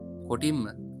නයිට්, කොටින්ම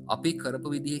අපි කරපු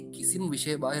විදිහේ කිසිම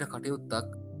විෂය බාහිර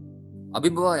කටයුත්තක්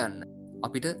අභිබවා යන්න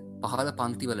අපිට පහළ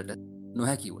පන්තිවලට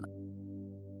නොහැකි වුණා.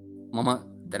 මම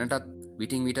දැනටත්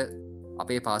විටින් විට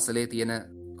අපේ පාසලේ තියෙන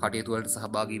කටයුතුවලට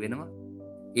සහභාගී වෙනවා.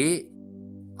 ඒ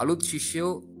අලුත්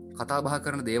ශිෂ්‍යයෝ කතාබහ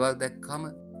කරන දේවල් දැක්කාම,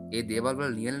 ඒ දේවල්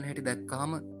වල නියැලෙන හැටි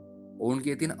දැක්කාම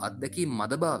ඔවුන්ගේ තියෙන අත්දැකීම්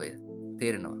මදභාවය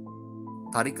තේරෙනවා.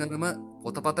 තරිකරම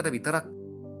පොතපතට විතරක්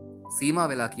සීමා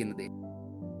වෙලා කියන දේ.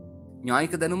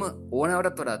 ඥායික දැනුම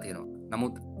ඕනෑවටත් වඩා තියෙනවා.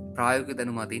 නමුත් ප්‍රායෝගික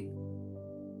දැනුම අතින්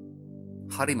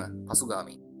හරිම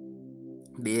පසුගාමී.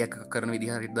 දේයක් කරන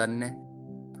විදිහ හරියට දන්නේ නැහැ.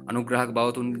 අනුග්‍රහක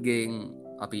බවතුන්ගෙන්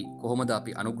අපි කොහොමද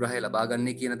අපි අනුග්‍රහය ලබා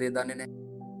ගන්නේ කියන දේ දන්නේ නැහැ.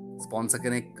 ස්පොන්සර්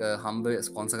කෙනෙක්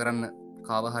ස්පොන්සර් කරන්න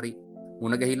කාව හරි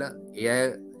මුණ ගැහිලා ඒ අය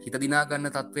හිත දිනා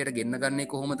ගන්න තත්වයට ගෙන්න ගන්නේ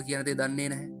කොහොමද කියන දේ දන්නේ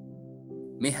නැහැ.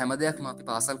 මේ හැම දෙයක්ම අපි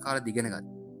පාසල් කාලේ දිගෙන ගත්තා.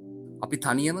 අපි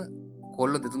තනියම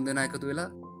කොල්ල දෙතුන් දෙනා එකතු වෙලා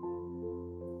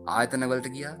ආයතන වලට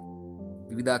ගියා,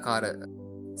 විවිධාකාර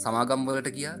සමාගම් වලට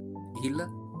ගියා, ගිහිල්ලා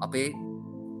අපේ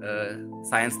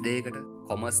සයන්ස් ඩේ එකට,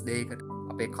 කොමර්ස් ඩේ එකට,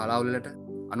 අපේ කලාවලට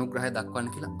අනුග්‍රහය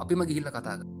දක්වන්න කියලා අපිම ගිහිල්ලා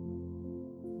කතා කරා.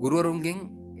 ගුරුවරුන්ගෙන්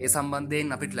ඒ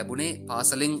සම්බන්ධයෙන් අපිට ලැබුණේ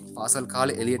පාසලෙන් පාසල්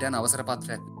කාලේ එළියට යන අවසර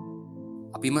පත්‍රයක්.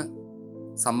 අපිම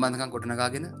සම්බන්ධකම්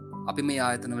ගොඩනගාගෙන අපි මේ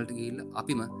ආයතන වලට ගිහිල්ලා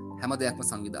අපිම හැම දෙයක්ම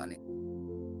සංවිධානය.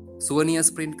 සුවනියර්ස්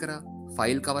print කරා,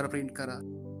 ෆයිල් කවර් print කරා,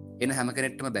 එන හැම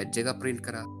කෙනෙක්ටම බැජ් එකක් print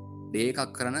කරා, ඩේ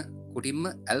එකක් කරන කුටින්ම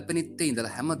ඇල්පනිත්තේ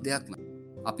ඉඳලා හැම දෙයක්ම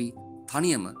අපි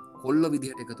තනියම කොල්ල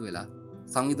විදිහට එකතු වෙලා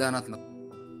සංවිධානාත්මක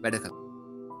වැඩ කළා.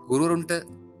 ගුරුවරුන්ට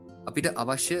අපිට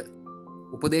අවශ්‍ය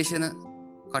උපදේශන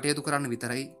කටයුතු කරන්න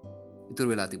විතරයි ඉතුරු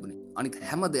වෙලා තිබුණේ. අනිත්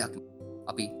හැම දෙයක්ම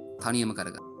අපි තනියම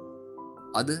කරගත්තා.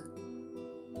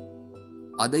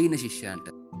 අද ඉන්න ශිෂ්‍යයන්ට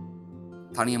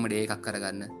තනියම ඩේ එකක්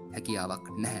කරගන්න හැකියාවක්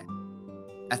නැහැ.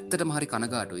 ඇත්තටම හරි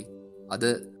කනගාටුයි. අද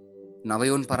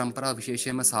නවයෝන් පරම්පරාව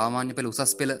විශේෂයෙන්ම සාමාන්‍ය පෙළ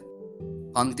උසස් පෙළ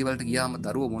පන්තිවලට ගියාම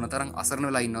දරුවෝ මොනතරම් අසරණ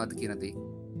වෙලා ඉන්නවද කියන දේ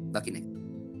දකින්න.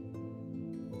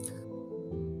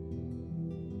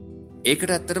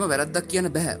 ඒකට ඇත්තටම වැරද්දක් කියන්න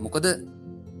බෑ. මොකද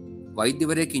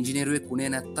වෛද්‍යවරයෙක් ඉංජිනේරුවෙක් වුණේ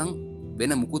නැත්තම්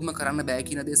වෙන මුකුත්ම කරන්න බෑ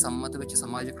කියන දේ සම්මත වෙච්ච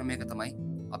සමාජ ක්‍රමයක තමයි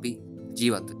අපි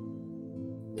ජීවත් වෙන්නේ.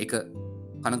 ඒක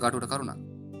කනගාටුවට කරුණා.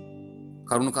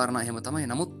 කරුණු කාරණා එහෙම තමයි.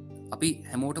 නමුත් අපි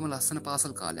හැමෝටම ලස්සන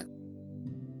පාසල් කාලයක්.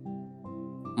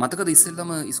 මතකද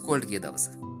ඉස්සෙල්ලම ඉස්කෝලේට ගිය දවස?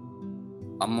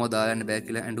 අම්මව දාලා යන්න බෑ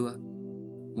කියලා ඇඬුවා.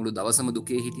 මුළු දවසම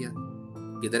දුකේ හිටියා.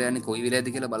 ගෙදර යන්නේ කොයි වෙලාවද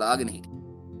කියලා බලාගෙන හිටියා.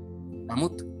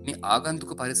 නමුත් මේ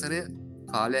ආගන්තුක පරිසරය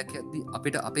කාලයක් යද්දී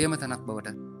අපිට අපේම තැනක් බවට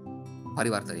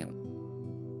පරිවර්තනය වුණා.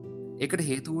 ඒකට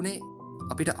හේතු වුණේ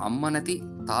අපිට අම්මා නැති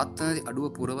තාත්තා නැති අඩුව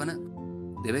පුරවන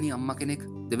දෙවෙනි අම්මා කෙනෙක්,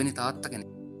 දෙවෙනි තාත්තා කෙනෙක්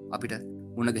අපිට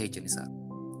මුණ ගැහිච්ච නිසා.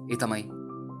 ඒ තමයි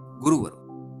ගුරුවරු.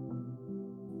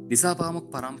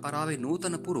 දිසාපාමොක් පරම්පරාවේ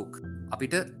නූතන පුරුක්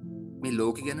අපිට මේ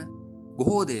ලෝකෙ ගැන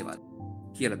බොහෝ දේවල්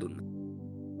කියලා දුන්නා.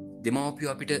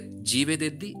 දෙමව්පියෝ අපිට ජීවය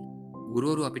දෙද්දී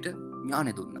ගුරුවරු අපිට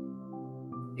ඥානෙ දුන්නා.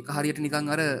 ඒක හරියට නිකන්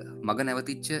අර මග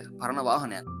නැවතිච්ච පරණ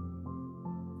වාහනයක්.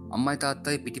 අම්මයි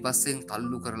තාත්තයි පිටිපස්සෙන්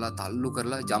තල්ලු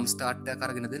කරලා ජම්ප් ස්ටාර්ට් එකක්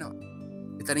අරගෙන දෙනවා.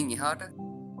 එතනින් එහාට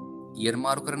ගියර්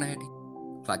මාරු කරන හැටි,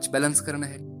 ක්ලච් බැලන්ස් කරන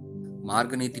හැටි,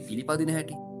 මාර්ග නීති පිළිපදින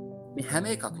හැටි, මේ හැම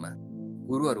එකක්ම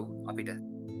ගුරුවරු අපිට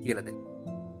කියලා දෙනවා.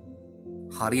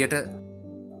 හරියට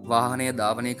වාහනය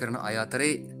ධාවනය කරන අය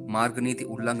අතරේ මාර්ග නීති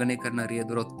උල්ලංඝනය කරන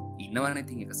රියදුරොත් ඉන්නවනේ.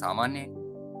 ඉතින් ඒක සාමාන්‍යයි.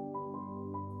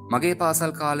 මගේ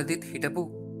පාසල් කාලෙදිත් හිටපු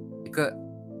එක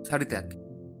චරිතයක්.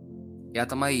 එයා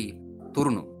තමයි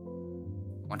තුරුණු.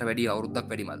 මට වැඩි අවුරුද්දක්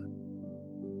වැඩිමල්.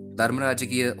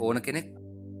 ධර්මරාජකීය ඕන කෙනෙක්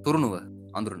තුරුණුව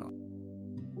අඳුරනවා.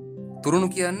 තුරුණු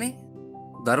කියන්නේ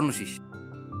දරුණු ශිෂ්‍ය.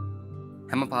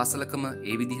 හැම පාසලකම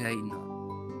ඒ විදිහයි ඉන්නවා.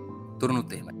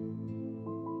 තුරුණුත් එහෙමයි.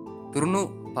 තුරුණු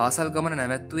පාසල් ගමන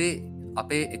නැවැත්තුවේ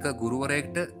අපේ එක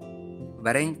ගුරුවරයෙක්ට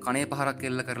වැරෙන් කනේ පහරක්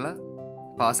එල්ල කරලා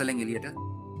පාසලෙන් එළියට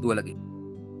දුවලගින්.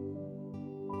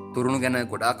 තුරුණු ගැන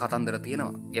ගොඩාක් කතන්දර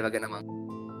තියෙනවා. ඒව ගැන මම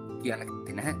කියන්න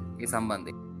කැමති නැහැ ඒ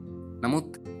සම්බන්ධයෙන්. නමුත්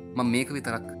මම මේක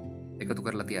විතරක් එකතු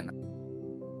කරලා තියන්න.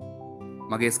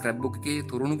 මගේ ස්ක්‍රැප් බුක් එකේ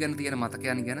තුරුණු ගැන තියෙන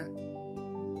මතකයන් ගැන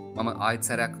මම ආයෙත්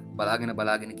සැරයක්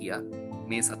බලාගෙන කියා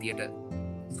මේ සතියට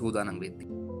සූදානම් වෙද්දී.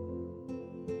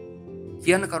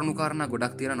 කියන්න කරුණු කාරණා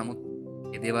ගොඩක් තියෙනවා. නමුත්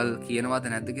ඒ දේවල් කියනවාද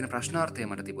නැද්ද කියන ප්‍රශ්නාර්ථය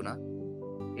මට තිබුණා.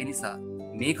 ඒ නිසා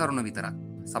මේ කරුණ විතරක්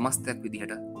සමස්තයක්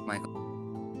විදිහට මම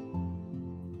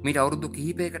මීට අවුරුදු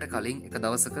කිහිපයකට කලින් එක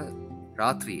දවසක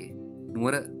රාත්‍රියේ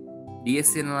නුවර ඩීඑස්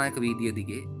නායක වීදිය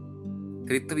දිගේ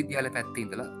ත්‍රිත්ව විද්‍යාලය පැත්තේ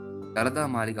ඉඳලා දළදා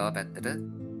මාලිගාව පැත්තට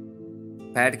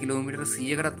පැයට කිලෝමීටර්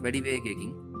 100කටත් වැඩි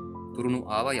වේගයකින් තුරුණු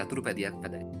ආවා යතුරු පැදියක්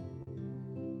පැදයි.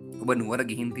 ඔබ නුවර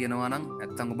ගිහින් තියෙනවා නම්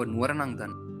නැත්නම් ඔබ නුවර නම්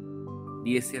දන්න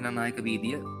ඩීඑස් නායක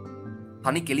වීදිය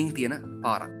තනි කෙලින් තියෙන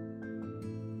පාරක්.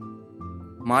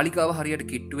 මාලිගාව හරියට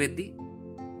කිට්ටු වෙද්දී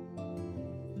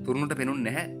තුරුණුට පෙනුන්නේ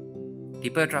නැහැ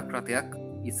ටිපර් ට්‍රක් රථයක්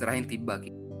ඉස්සරහින් තිබ්බා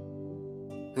කියලා.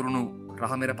 තුරුණු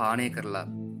රහමෙර පානය කරලා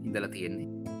ඉඳලා තියෙන්නේ.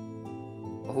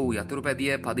 ඔහු යතුරු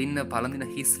පැදිය පදින්න පළඳින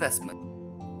හිස් වැස්ම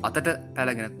අතට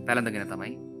පැලඳගෙන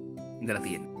තමයි ඉඳලා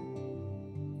තියෙන්නේ.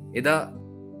 එදා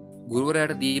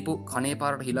ගුරුවරයාට දීපු කනේ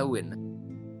පාරට හිලව් වෙන්න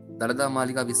දළදා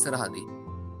මාලිගාව ඉස්සරහදී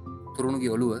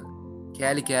තුරුණුගේ ඔළුව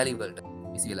කෑලි වලට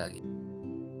විසිලා ගියා.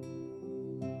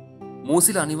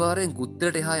 මූසිල අනිවාර්යෙන්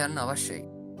ගුත්තරට එහා යන්න අවශ්‍යයි.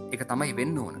 ඒක තමයි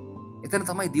වෙන්න ඕන. එතන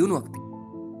තමයි දියුණුවක්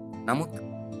තියෙන්නේ. නමුත්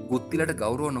ගුත්තිලට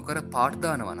ගෞරව නොකර පාට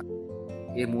දානවා නම්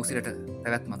ඒ මූසිලට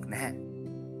පැවැත්මක් නැහැ.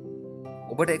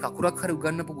 ඔබට ඒ අකුරක් හරි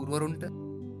උගන්වපු ගුරුවරුන්ට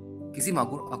කිසිම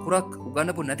අකුරක්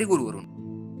උගන්වපු නැති ගුරුවරුන්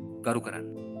ගරු කරන්න.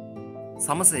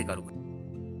 සමසේ ගරු කරන්න.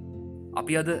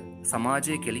 අපි අද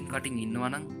සමාජයේ කෙලින් කටින්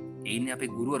ඉන්නවා නම් ඒ ඉන්නේ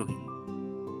අපේ ගුරුවරු හින්දා.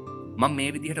 මම මේ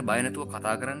විදිහට බය නැතුව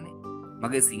කතා කරන්නේ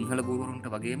මගේ සිංහල ගුරුවරුන්ට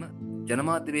වගේම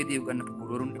ජනමාධ්‍යවේදී උගන්වපු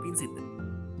ගුරුවරුන්ට පින් සිද්ධ.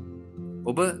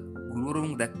 ඔබ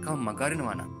ගුරුවරුන් දැක්කම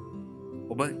මගහරිනවා නම්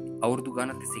ඔබ අවුරුදු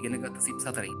ගානක් තිස්සේ ඉගෙනගත්ත සිප්ස්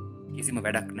අතරින් කිසිම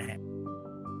වැඩක් නැහැ.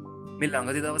 මේ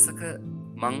ළඟදී දවසක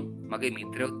මං මගේ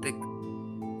මිත්‍රයොත් එක්ක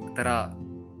එක්තරා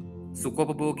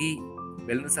සුඛෝපභෝගී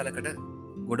වෙළඳසැලකට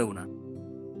ගොඩ වුණා.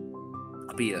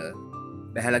 අපි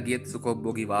බැහැලා ගියත්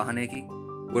සුඛෝපභෝගී වාහනයකින්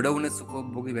ගොඩ වුණ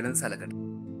සුඛෝපභෝගී වෙළඳසැලකට.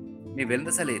 මේ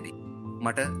වෙළඳසැලේදී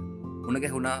මට මුණ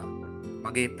ගැහුණා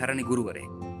මගේ පැරණි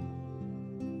ගුරුවරයෙක්.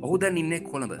 ඔහු දැන් ඉන්නේ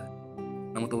කොළඹ.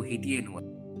 නමුත් ඔහු හිටියේ නුවර.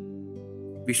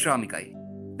 විශ්‍රාමිකයි.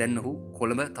 දැන් ඔහු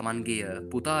කොළඹ තමන්ගේ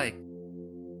පුතා එක්ක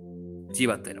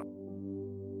ජීවත් වෙනවා.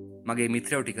 මගේ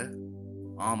මිත්‍රයෝ ටික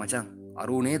මචං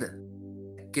අරූ නේද?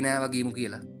 එක්කේ නෑ වගේමු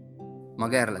කියලා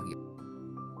මග ඇරලා ගියා.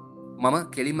 මම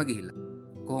කෙලින්ම ගිහිල්ලා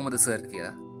කොහොමද සර්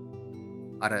කියලා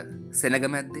අර සෙනග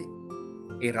මැද්දේ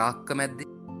ඒ රාක්ක මැද්දේ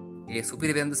ඒ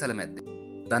සුපිරි වෙළඳසැල මැද්දේ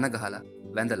දන ගහලා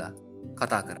වැඳලා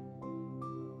කතා කරා.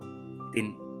 ඉතින්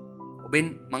ඔබෙන්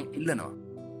මං ඉල්ලනවා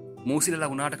මූසිලලා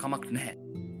වුණාට කමක් නැහැ.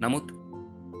 නමුත්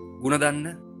ಗುಣ දන්න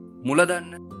මුල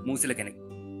දන්න මූසිල කෙනෙක්.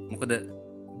 මොකද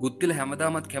ගුත්තිල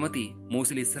හැමදාමත් කැමති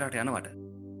මූසිල ඉස්සරහට යනවට.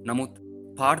 නමුත්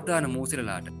පාඩ් දාන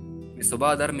මූසිලලාට මේ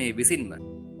සෝබා ධර්මයේ විසින්ම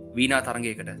වීණා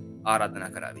තරඟයකට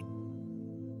ආරාධනා කරાવી.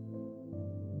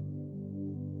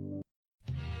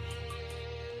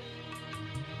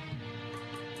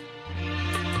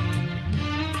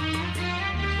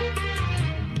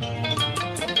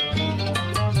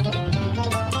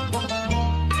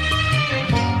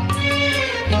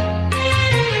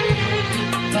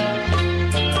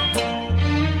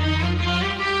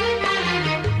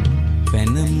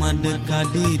 මඩ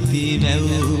කඩිති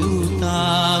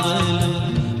වැව්තාවල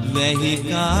වැහි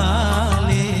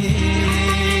කාලේ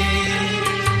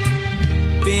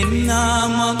පෙන්නා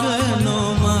මග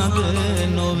නොමග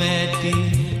නොවැටි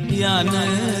යන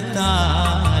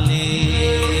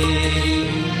තාලේ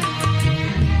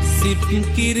සිප්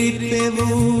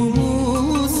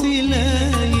කිරිපෙවූ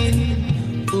සිලයින්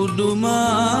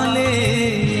උඩුමාලේ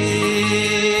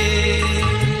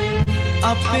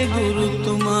අපේ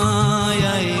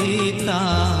ගුරුතුමායයි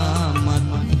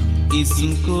තාමත්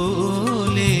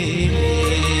ඉස්කෝලේ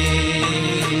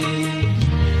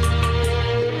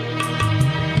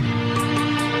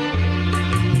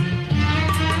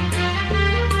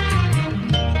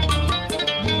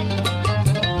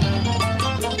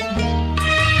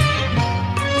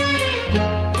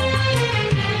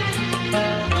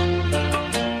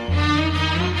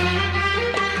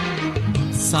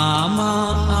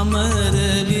සාමා අමර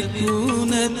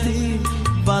විකුණති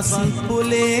බස්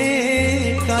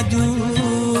පුලේ කජු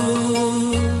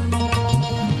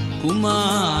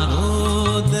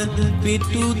කුමාරෝද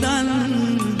පිටුදන්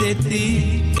දෙති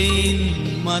එයින්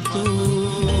මතු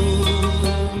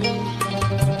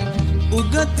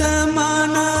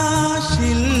උගතමානා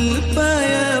ශිල්පය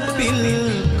පිල්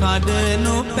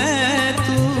කඩනො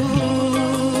පැතු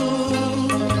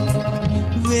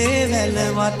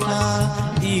වේවැලවතා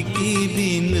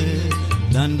ඉකිබින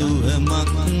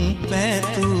දඬුවමක්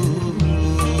පැතු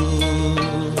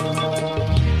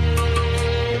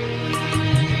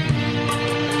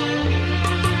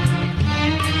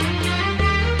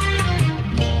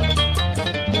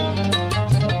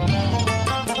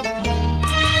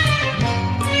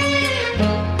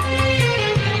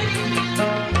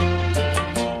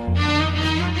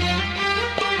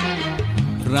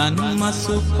රන්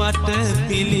මසු පට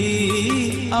පිලි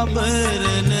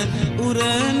අබරණ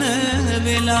උරණ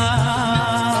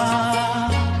වෙලා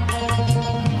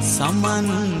සමන්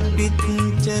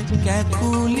පිච්ච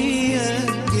කැකුලිය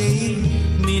ගෙයි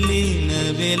මිලින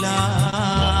වෙලා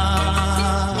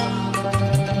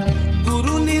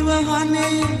ගුරු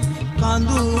නිවහනේ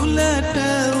කඳුලට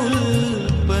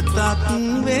උල්පතක්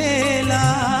වෙලා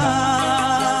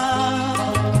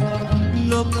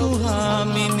ලොකු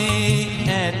හාමිනේ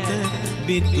ඇත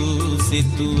බිතු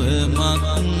සිතුවමක්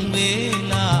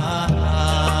වෙලා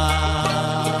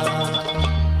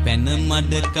පැන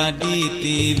මඩ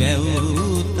කඩිති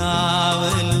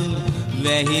වැව්තාවලු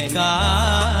වැහි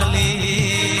කාලේ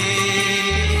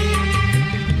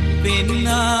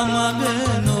පෙන්නා මග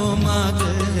නොමග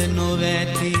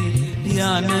නොවැටි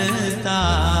යන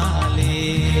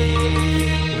තාලේ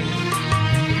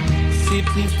සිප්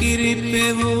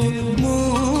කිරිපෙවූ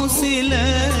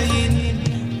මූසිලයින්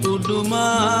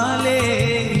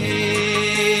උඩුමාලේ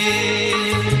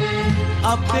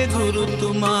අපේ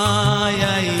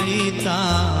ගුරුතුමායයි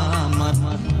තාමත්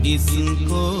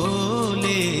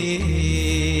ඉස්කෝලේ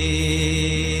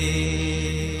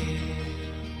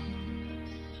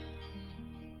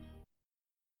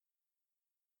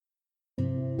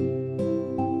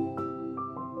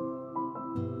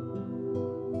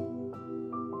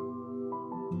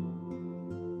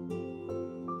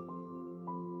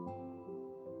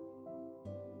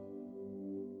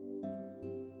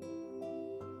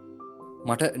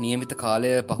මට නියමිත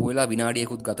කාලය පහුවෙලා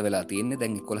විනාඩියකුත් ගත වෙලා තියෙන්නේ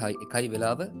දැන් 11:01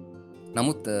 වෙලාව.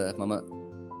 නමුත් මම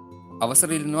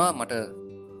අවසර ඉල්ලනවා මට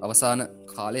අවසාන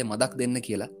කාලය මදක් දෙන්න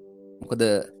කියලා. මොකද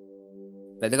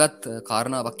වැදගත්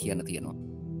කාරණාවක් කියන්න තියෙනවා.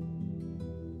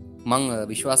 මං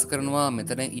විශ්වාස කරනවා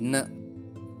මෙතන ඉන්න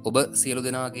ඔබ සියලු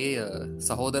දෙනාගේ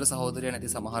සහෝදර සහෝදරය නැති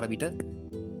සමහර විට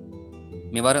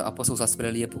මෙවර අපස උසස්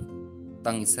පෙළ ලියපු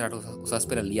තන් ඉස්සරට උසස්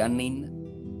පෙළ ලියන්න ඉන්න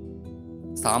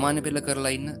සාමාන්‍ය පෙළ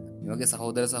කරලා ඉන්න මෙවගේ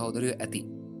සහෝදර සහෝදරයෝ ඇති.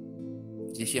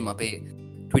 විශේෂයෙන් අපේ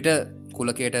ට්විටර්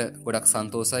කුලකයට ගොඩක්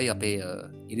සන්තෝසයි අපේ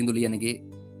ඉරිඳු ලියනගේ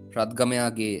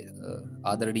රත්ගමයාගේ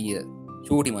ආදරණීය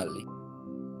චූටි මල්ලි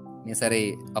මේ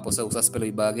සැරේ අපොස උසස් පෙළ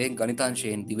විභාගයේ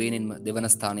ගණිතාංශයෙන් දිවයිනෙන්ම දෙවන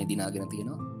ස්ථානය දිනාගෙන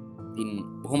තියෙනවා. ඉතින්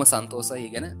බොහොම සන්තෝසයි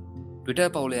ගැන ට්විටර්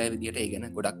පවුලේ අය විදියට ඒ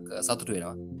ගැන ගොඩක් සතුටු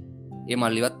වෙනවා. ඒ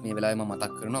මල්ලිවත් මේ වෙලාවේ මම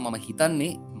මතක් කරනවා. මම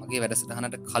හිතන්නේ මගේ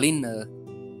වැඩසටහනට කලින්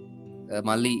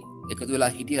මල්ලි එකතු වෙලා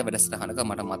හිටිය වැඩසටහනක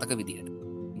මට මතක විදිහට.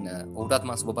 ඔහුටත්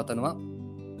මා සුබ පතනවා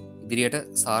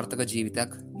ඉදිරියට සාර්ථක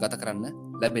ජීවිතයක් ගත කරන්න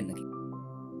ලැබෙන්න කියලා.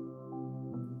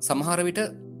 සමහර විට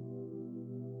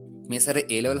මේ සැරේ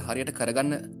A level හරියට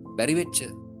කරගන්න බැරි වෙච්ච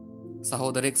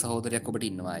සහෝදරයෙක් සහෝදරයක් ඔබට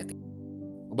ඉන්නවා ඇති.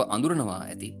 ඔබ අඳුරනවා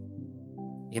ඇති.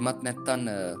 එහෙමත් නැත්නම්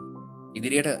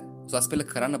ඉදිරියට උසස් පෙළ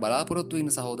කරන්න බලාපොරොත්තු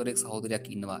වෙන සහෝදරයෙක් සහෝදරයක්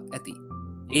ඉන්නවා ඇති.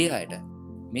 ඒ අයට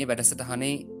මේ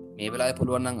වැඩසටහනේ මේ වෙලාවේ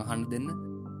පුළුවන් නම් අහන්න දෙන්න.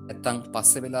 නැත්තම්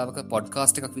පස්සේ වෙලාවක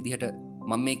පොඩ්කාස්ට් එකක් විදිහට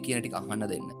මම මේ කියන ටික අහන්න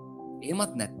දෙන්න.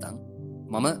 එහෙමත් නැත්තම්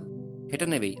මම හෙට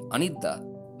නෙවෙයි අනිද්දා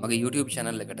මගේ YouTube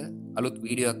channel එකට අලුත්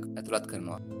වීඩියෝක් ඇතුළත්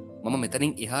කරනවා. මම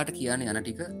මෙතනින් එහාට කියන්නේ යන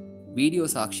ටික වීඩියෝ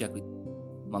සාක්ෂියක්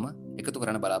මම එකතු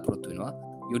කරන්න බලාපොරොත්තු වෙනවා.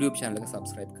 YouTube channel එක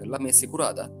subscribe කරලා මේ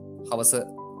සිකුරාදා හවස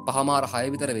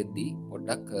 5:06 විතර වෙද්දී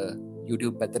පොඩ්ඩක්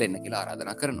YouTube පැත්තට එන්න කියලා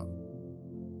ආරාධනා කරනවා.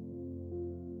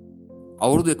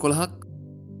 අවුරුදු 11ක්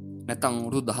නැත්නම්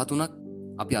අවුරුදු 13ක්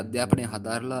අපි අධ්‍යාපනය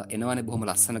හදාරලා එනවනේ බොහොම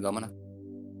ලස්සන ගමනක්.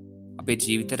 අපේ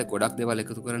ජීවිතයට ගොඩක් දේවල්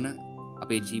එකතු කරන,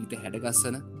 අපේ ජීවිතය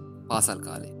හැඩගස්සන පාසල්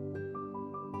කාලේ.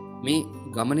 මේ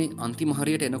ගමනේ අන්තිම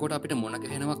හරියට එනකොට අපිට මොන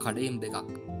ගැහෙනවා කඩේම් දෙකක්.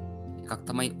 එකක්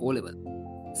තමයි O level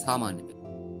සාමාන්‍ය පෙළ.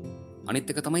 අනිත්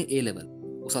එක තමයි A level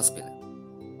උසස් පෙළ.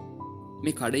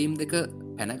 මේ කඩේම් දෙක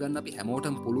පැනගන්න අපි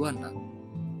හැමෝටම පුළුවන් නම්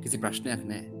කිසි ප්‍රශ්නයක්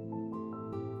නැහැ.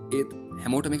 ඒත්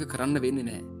හැමෝටම මේක කරන්න වෙන්නේ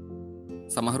නැහැ.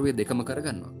 සමහරු ඒ දෙකම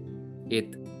කරගන්නවා.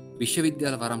 ඒත්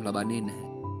විශ්වවිද්‍යාල වරම් ලබන්නේ නැහැ.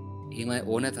 එහෙම අය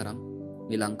ඕනෑ තරම්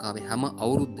මේ ලංකාවේ හැම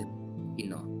අවුරුද්දෙම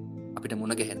ඉන්නවා. අපිට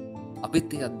මුණ ගැහෙන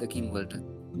අපිත් ඒ අත්දැකීම් වලට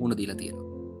මුණ දීලා තියෙනවා.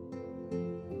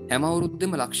 හැම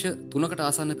අවුරුද්දෙම ලක්ෂ 3කට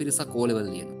ආසන්න පිරිසක් O level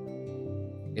ලියනවා.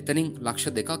 එතනින් ලක්ෂ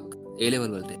 2ක් A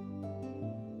level වලට.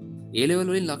 A level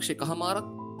වලින් ලක්ෂ 1.5ක්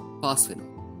පාස් වෙනවා.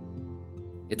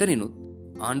 එතනිනුත්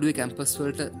ආණ්ඩුවේ කැම්පස්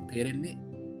වලට තේරෙන්නේ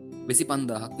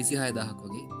 25000ක් 26000ක්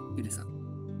වගේ පිරිසක්.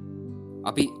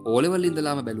 අපි O level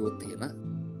ඉඳලාම බැලුවොත් එහෙම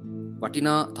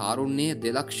වටිනා තාරුණ්‍යයේ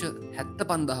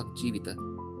 2,75,000ක් ජීවිත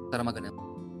තරමක නැහැ.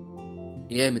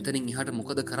 එයයි මෙතනින් එහාට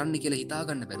මොකද කරන්න කියලා හිතා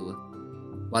ගන්න බැරුව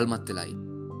වල්මත් වෙලායි.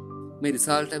 මේ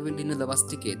රිසල්ට් ඇවිල්ලා ඉන්න දවස්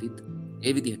ටිකේදීත්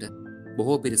ඒ විදිහට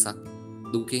බොහෝ පිරිසක්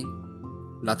දුකෙන්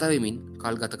ලත වෙමින්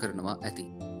කල් ගත කරනවා ඇති.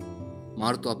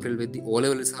 මාර්තු අප්‍රේල් වෙද්දී O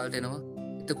level රිසල්ට් එනවා.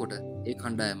 එතකොට ඒ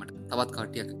කණ්ඩායමට තවත්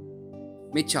කට්ටියක්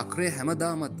මේ චක්‍රය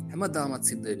හැමදාමත්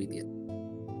සිද්ධ වෙ විදිය.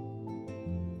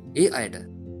 ඒ අයට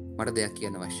මට දෙයක්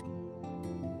කියන්න අවශ්‍යයි.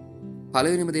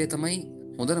 පළවෙනිම දේ තමයි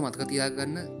හොඳට මතක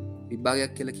තියාගන්න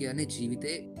විභාගයක් කියලා කියන්නේ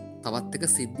ජීවිතේ තවත් එක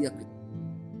සිද්ධියක් විතර.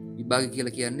 විභාගය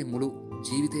කියලා කියන්නේ මුළු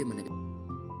ජීවිතේම නෙවෙයි.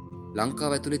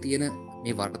 ලංකාව ඇතුලේ තියෙන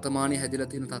මේ වර්තමානයේ හැදිලා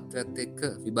තියෙන තත්ත්වයක් එක්ක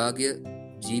විභාගය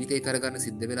ජීවිතේ කරගන්න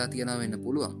සිද්ධ වෙලා තියනවා වෙන්න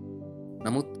පුළුවන්.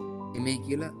 නමුත් මේ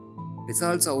කියලා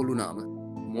රිසල්ට්ස් අවුලුනාම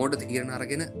මෝඩ තීරණ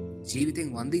අරගෙන ජීවිතෙන්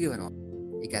වන්දි ගෙවනවා.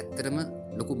 ඒක ඇත්තටම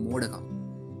ලොකු මෝඩකම්.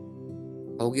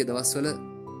 පෞගිය දවස්වල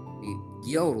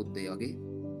ගිය අවුරුද්දේ වගේ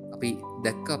අපි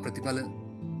දැක්කා ප්‍රතිඵල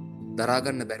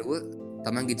දරාගන්න බැරුව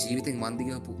තමන්ගේ ජීවිතෙන් වන්දි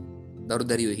ගෙවපු දරු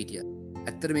දැරියෝ හිටියා.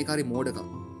 ඇත්තට මේක හරි මෝඩකම්.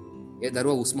 ඒ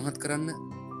දරුවා උස්මහත් කරන්න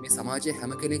මේ සමාජයේ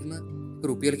හැම කෙනෙක්ම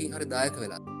රුපියලකින් හරි දායක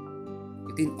වෙලා.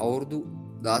 ඉතින් අවුරුදු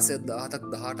 16ක් 17ක්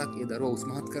 18ක් ඒ දරුවා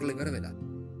උස්මහත් කරලා ඉවර වෙලා.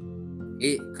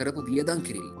 ඒ කරපු වියදම්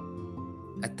කිරිල්ල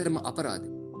ඇත්තටම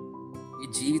අපරාධයි. මේ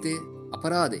ජීවිතයේ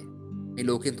අපරාධේ මේ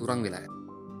ලෝකෙන් තුරන් වෙලා යනවා.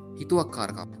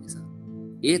 හිතුවක්කාරකම් නිසා.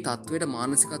 ඒ තත්ත්වයට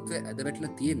මානසිකත්වය ඇද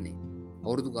වැටිලා තියෙන්නේ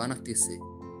අවුරුදු ගාණක් තිස්සේ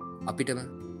අපිටම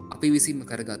අපි විසින්ම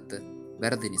කරගත්ත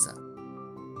වැරදි නිසා.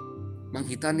 මං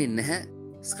හිතන්නේ නැහැ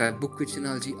ස්ක්‍රැප් බුක්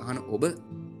විචනල්ජී අහන ඔබ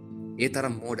ඒ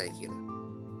තරම් මෝඩයි කියලා.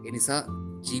 ඒ නිසා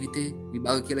ජීවිතේ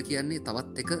විභාග කියලා කියන්නේ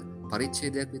තවත් එක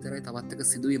පරිච්ඡේදයක් විතරයි, තවත් එක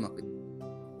සිදුවීමක් විතරයි.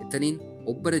 එතනින්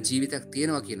ඔබට ජීවිතයක්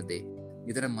තියෙනවා කියන දේ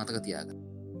නිතරම මතක තියාගන්න.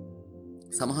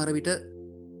 සමහර විට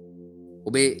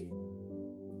ඔබේ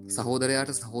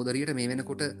සහෝදරයාට සහෝදරියට මේ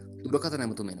වෙනකොට දුරකථන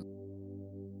ඇමතුම් එනවා.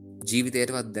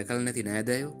 ජීවිතයටවත් දැකලා නැති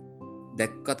නෑදෑයෝ,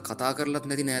 දැක්කත් කතා කරලත්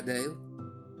නැති නෑදෑයෝ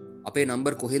අපේ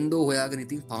නම්බර් කොහෙන්දෝ හොයාගෙන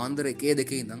ඉතින් පාන්දර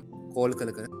 1-2 ඉඳන් කෝල්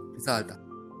කළ රිසල්ට්.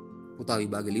 පුතා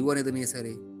විභාගෙ ලිව්වනේද මේ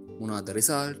සැරේ? මොනවාද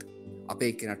රිසල්ට්?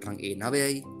 අපේ එක්කෙනාට නම්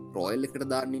A9යි, රොයල් එකට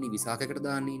දාන්න ඉන්නේ, විසාකයකට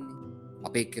දාන්න ඉන්නේ.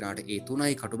 අපේ එක්කෙනාට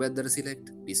A3යි කටුබැද්දට සිලෙක්ට්,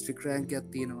 ඩිස්ට්‍රික්ට් රෑන්ක් එකක්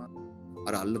තියෙනවා.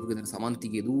 අර අල්ලපු ගෙදර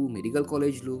සමන්තිගේ දූ මෙඩිකල්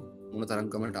කොලේජ්ලු මොන තරම්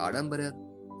ගමනට ආඩම්බරයක්.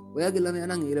 ඔයාගේ ළමයා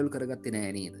නම් A level කරගත්තේ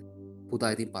නෑ නේද?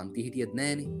 පුතා ඉතින් පන්ති හිටියෙත්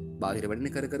නෑනේ. බාහිර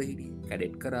වැඩනේ කර හිටියේ.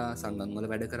 කැඩෙට් කරා, සංගම් වල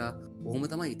වැඩ කරා. කොහොම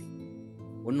තමයි ඉතින්.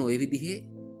 ඔන්න ඔය විදිහේ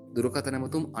දුරකථන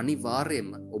ඇමතුම්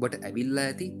අනිවාර්යයෙන්ම ඔබට ඇවිල්ලා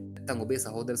ඇති. නැත්නම් ඔබේ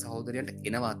සහෝදර සහෝදරයන්ට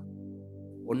එනවා.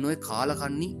 ඔන්න ඔය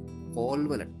කාලකන්නි කෝල්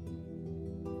වලට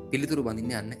පිළිතුරු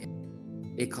බඳින්න යන්න.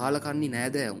 ඒ කාලකන්නි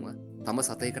නෑදෑයුම තම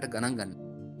සතයකට ගණන් ගන්න.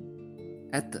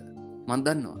 ඇත්ත මන්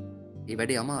දන්නවා. ඒ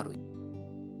වැඩේ අමාරුයි.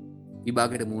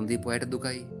 විභාගයට මුහුණ දීපු අයට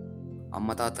දුකයි.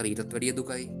 අම්මා තාත්තා ඊටත් වැඩිය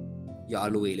දුකයි.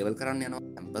 යාළුවෝ ඒ ලෙවල් කරන්න යනවා,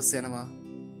 කැම්පස් යනවා.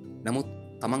 නමුත්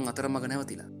තමන් අතරමඟ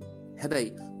නැවතිලා.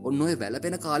 හැබැයි ඔන්න ඔය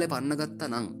වැළපෙන කාලේ පන්න ගත්තා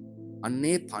නම්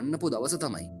අන්නේ පන්නපු දවස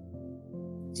තමයි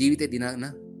ජීවිතේ දිනන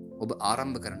ඔබ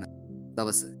ආරම්භ කරන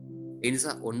දවස. ඒ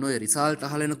නිසා ඔන්න ඔය රිසල්ට්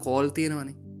අහලා එන කෝල්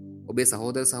තියෙනවනේ. ඔබේ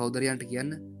සහෝදර සහෝදරයන්ට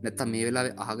කියන්න. නැත්තම් මේ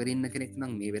වෙලාවේ අහගෙන ඉන්න කෙනෙක්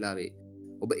නම් මේ වෙලාවේ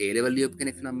ඔබ A level ලියපු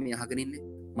කෙනෙක් නම් මේ අහගෙන ඉන්නේ.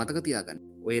 මතක තියාගන්න.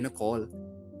 ඔය එන කෝල්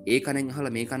ඒ කනෙන්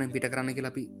අහලා මේ කනෙන් පිට කරන්න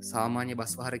කියලා අපි සාමාන්‍ය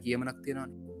බස් වහර කියමනක්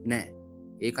තියෙනවනේ. නෑ.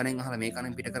 ඒ කනෙන් අහලා මේ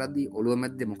කනෙන් පිට කරද්දී ඔළුව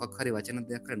මැද්දේ මොකක් හරි වචන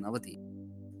දෙයක් කර නවතී.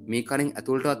 මේ කණෙන්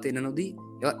ඇතුළටත් එන්න නොදී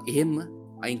ඒවා එහෙම්ම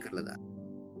අයින් කරලා දාන්න.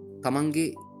 තමන්ගේ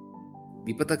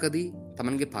විපතකදී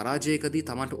තමන්ගේ පරාජයකදී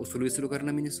තමන්ට උසුළු විසුළු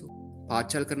කරන මිනිස්සු,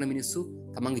 පාච්චල් කරන මිනිස්සු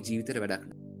තමන්ගේ ජීවිතේට වැඩක්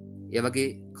නෑ. ඒ වගේ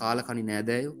කාලකණ්ණි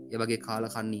නෑදෑයෝ, ඒ වගේ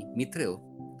කාලකණ්ණි මිත්‍රයෝ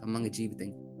තමන්ගේ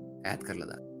ජීවිතෙන් ඈත් කරලා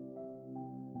දාන්න.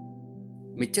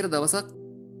 මෙච්චර දවසක්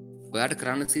ඔයාට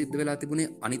කරන්න සිද්ධ වෙලා තිබුණේ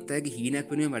අනිත් අයගේ හීනයක්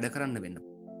වෙනුවෙන් වැඩ කරන්න වෙන්න.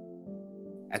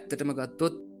 ඇත්තටම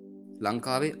ගත්තොත්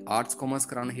ලංකාවේ ආර්ට්ස් කොමර්ස්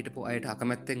කරන්න හිටපු අයට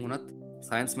අකමැත්තෙන් වුණත්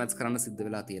සයන්ස් මැත්ස් කරන්න සිද්ධ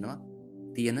වෙලා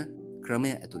තියෙන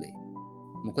ක්‍රමය ඇතුලේ.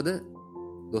 මොකද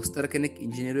දොස්තර කෙනෙක්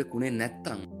ඉංජිනේරුවෙක් වුණේ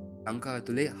නැත්තම් ලංකාව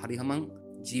ඇතුලේ හරිහමං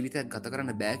ජීවිතයක් ගත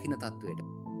කරන්න බෑ කියන තත්ත්වයට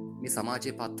මේ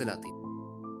සමාජය පත් වෙලා තියෙනවා.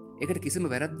 ඒකට කිසිම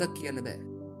වැරද්දක් කියන්න බෑ.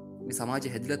 මේ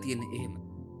සමාජය හැදිලා තියෙන්නේ එහෙම.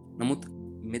 නමුත්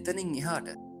මෙතනින් එහාට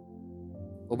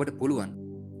ඔබට පුළුවන්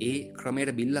ඒ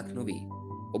ක්‍රමයට බිල්ලක් නොවී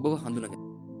ඔබව හඳුනගන්න.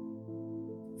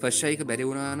 ෆස්ට් ෂයික බැරි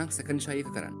වුණා නම් සෙකන්ඩ් ෂයික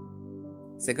කරන්න.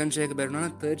 සෙකන්ඩ් ෂයික බැරි වුණා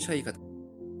නම් තර්ඩ් ෂයික කරන්න.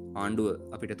 ආණ්ඩුව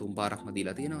අපිට 3 පාරක්ම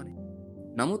දීලා තියෙනවානේ.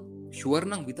 නමුත් ෂුවර්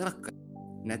නම් විතරක් කරන්න.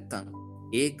 නැත්තම්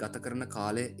ඒ ගත කරන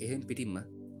කාලය එහෙම් පිටින්ම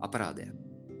අපරාධයක්.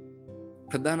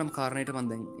 ප්‍රධානම කාරණයට මම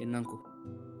දැන් එන්නම්කෝ.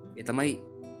 ඒ තමයි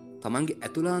තමන්ගේ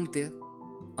ඇතුළාන්තය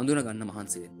අඳුනගන්න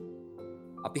මහන්සි වෙන්න.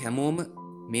 අපි හැමෝම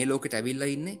මේ ලෝකෙට ඇවිල්ලා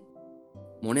ඉන්නේ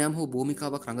මොනෑම හෝ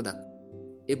භූමිකාවක් රඟ දක්වන්න.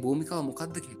 ඒ භූමිකාව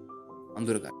මොකද්ද කියලා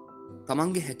අඳුරගන්න.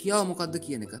 තමන්ගේ හැකියාව මොකද්ද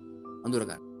කියන එක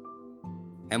අඳුරගන්න.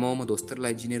 හැමෝම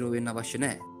දොස්තරලා ඉංජිනේරුවෝ වෙන්න අවශ්‍ය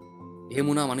නැහැ. එහෙම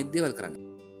වුණාම අනිත් දේවල් කරන්න.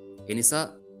 ඒ නිසා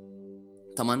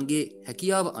තමන්ගේ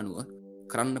හැකියාව අනුව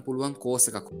කරන්න පුළුවන් කෝස්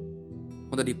එකක්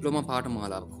හොඳ ඩිප්ලෝමා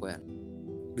පාඨමාලාවක් හොයන්න.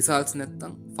 රිසල්ට්ස්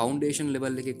නැත්තම් ෆවුන්ඩේෂන්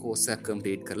ලෙවල් එකේ කෝස් එකක්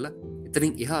කම්ප්ලීට් කරලා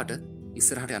එතනින් එහාට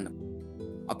ඉස්සරහට යන්න.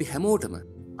 අපි හැමෝටම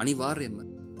අනිවාර්යයෙන්ම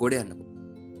ගොඩ යන්න.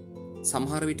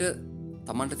 සමහර විට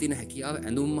තමන්ට තියෙන හැකියාව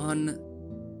ඇඳුම් මහන්න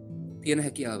තියෙන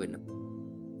හැකියාව වෙන්න.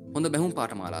 හොඳ බැහුම්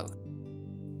පාඨමාලාවක්.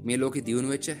 මේ ලෝකේ දියුණු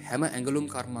වෙච්ච හැම ඇඟලුම්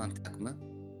කර්මාන්තයක්ම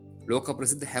ලෝක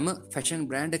ප්‍රසිද්ධ හැම ෆැෂන්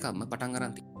බ්‍රෑන්ඩ් එකක්ම පටන්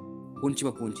ගන්න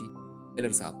තියෙනවා. පුංචි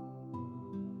එලර සාප්.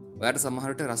 ඔයාට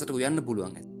සමහරට රසට උයන්න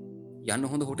පුළුවන් ඇති. යන්න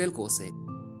හොඳ හොටෙල් කෝස් එකක්.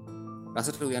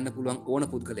 රසට උයන්න පුළුවන් ඕන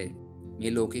පුද්ගලයෙක්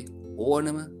මේ ලෝකේ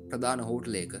ඕනම ප්‍රධාන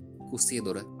හෝටලයක කුස්සිය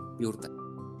දොර විවෘතයි.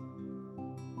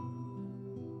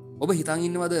 ඔබ හිතන්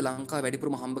ඉන්නවද ලංකාවේ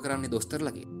වැඩිපුරම හම්බ කරන්නේ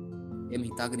දොස්තරලාගේ? එහෙම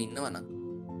හිතාගෙන ඉන්නවනම්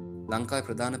ලංකාවේ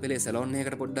ප්‍රධාන පෙළේ සැලොන්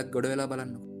එකකට පොඩ්ඩක් ගොඩ වෙලා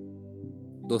බලන්නකෝ.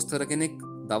 දොස්තර කෙනෙක්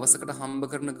දවසකට හම්බ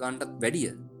කරන ගානටත්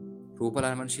වැඩිය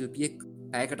රූපලාවන්‍ය ශිල්පියෙක්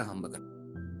පැයකට හම්බ කරනවා.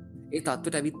 ඒ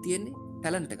තත්ත්වයට ඇවිත් තියෙන්නේ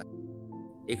ටැලන්ට් එක.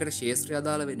 ඒකට ශේෂ්ත්‍රය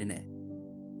අදාළ වෙන්නේ නැහැ.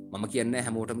 මම කියන්නේ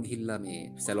හැමෝටම ගිහිල්ලා මේ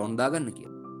සැලොන් දාගන්න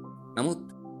කියලා. නමුත්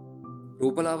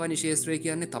රූපලාවන්‍ය ශේෂ්ත්‍රය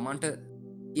කියන්නේ Tamanට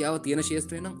කියාව තියෙන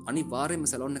ශේෂ්ත්‍රය නම් අනිවාර්යයෙන්ම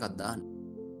සැලොන් එකක් දාන්න.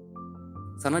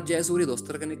 සනත් ජයසූරිය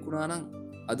දොස්තර කෙනෙක් වුණා නම්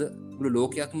අද මුළු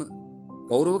ලෝකයක්ම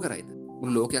ගෞරව කරයිද?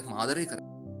 මුළු ලෝකයක්ම ආදරය කරයි.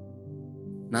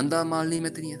 නන්දා මාලිනී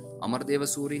මැතිණිය අමරදේව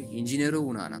සූරීන් ඉංජිනේරුවෝ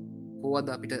වුණා නම් කොහොමද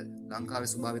අපිට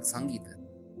ලංකාවේ ස්වභාවික සංගීත?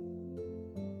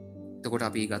 එතකොට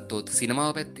අපි ගත්තොත්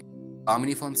සිනමාව පැත්තේ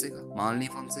ආමිනී ෆොන්සේකා, මාලිනී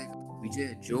ෆොන්සේකා, විජය,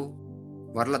 ජෝ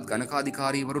වරලත්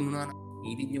ගණකාධිකාරීවරුන් වුණා නම්,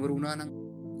 නීතිඥවරු වුණා නම්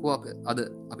කොහොමද අද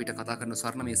අපිට කතා කරන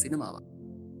ස්වර්ණමය සිනමාව?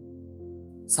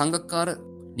 සංගක්කාර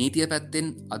නීතිය පැත්තෙන්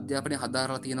අධ්‍යාපනය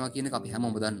හදාරලා තියෙනවා කියන එක අපි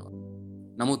හැමෝම දන්නවා.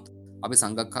 නමුත් අපි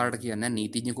සංගක්කාරට කියන්නේ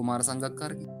නීතිඥ කුමාර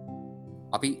සංගක්කාර කියලා.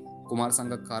 අපි කුමාර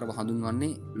සංගක්කාරව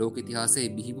හඳුන්වන්නේ ලෝක ඉතිහාසයේ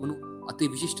බිහිවුණු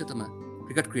අති විශිෂ්ටතම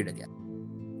ක්‍රිකට් ක්‍රීඩකයා.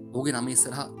 ඔහුගේ නම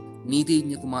ඉස්සරහා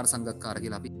නීතිඥ කුමාර සංගක්කාර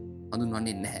කියලා අපි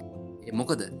හඳුන්වන්නේ නැහැ. ඒ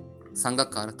මොකද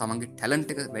සංගක්කාර තමන්ගේ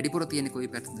ටැලන්ට් එක වැඩිපුර තියෙන කොයි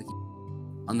පැත්තද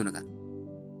කියලා හඳුනගන්න.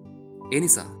 ඒ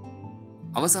නිසා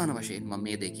අවසාන වශයෙන් මම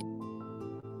මේ දෙකේ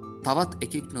තවත්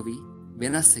එකෙක් නොවි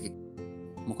වෙනස් එකෙක්.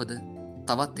 මොකද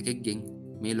තවත් එකෙක්ගෙන්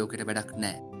මේ ලෝකෙට වැඩක්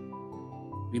නැහැ.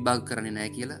 විභාග කරන්නේ නැහැ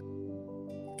කියලා,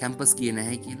 කැම්පස් ගියේ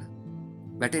නැහැ කියලා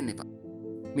වැටෙන්න එපා.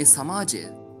 මේ සමාජය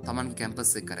තමන්ගේ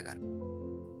කැම්පස් එක කරගන්න.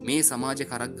 මේ සමාජය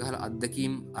කරක් ගහලා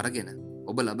අත්දැකීම් අරගෙන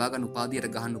ඔබ ලබා ගන්න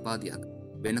උපාධියට ගහන්න උපාධියක්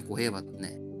වෙන කොහෙවත්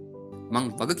නැහැ.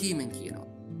 මං වගකීමෙන් කියනවා.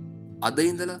 අද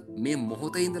ඉඳලා මේ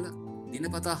මොහොතේ ඉඳලා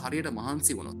දිනපතා හරියට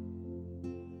මහන්සි වුණොත්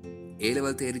ඒ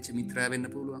ලෙවල් තේරිච්ච මිත්‍රයා වෙන්න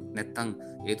පුළුවන්. නැත්තම්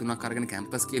ඒ තුනක් අරගෙන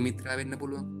කැම්පස් ගිය මිත්‍රයා වෙන්න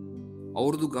පුළුවන්.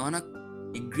 අවුරුදු ගාණක්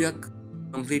ඩිග්‍රියක්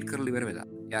කම්ප්ලීට් කරලා ඉවර වෙලා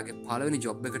එයාගේ පළවෙනි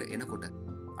ජොබ් එකට එනකොට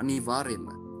අනිවාර්යයෙන්ම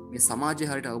මේ සමාජය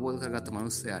හරියට අවබෝධ කරගත්ත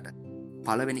මිනිස්සයාට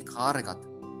පළවෙනි කාර් එකත්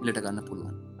ඉලට ගන්න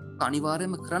පුළුවන්.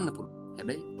 අනිවාර්යයෙන්ම කරන්න පුළුවන්.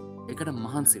 හැබැයි ඒකට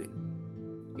මහන්සි වෙන්න.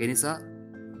 ඒ නිසා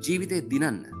ජීවිතේ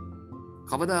දිනන්න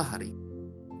කවදා හරි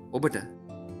ඔබට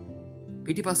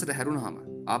පිටිපස්සට හැරුණාම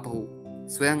ආපහු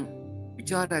ස්වයං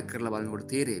විචාරයක් කරලා බලනකොට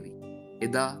තේරෙවි.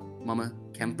 එදා මම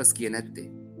කැම්පස් ගියේ නැත්තේ.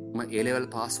 මම ඒ ලෙවල්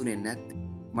පාස් වුණේ නැත්තේ.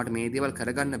 මට මේ දේවල්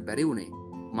කරගන්න බැරි වුණේ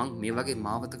මං මේ වගේ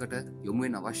මාවතකට යොමු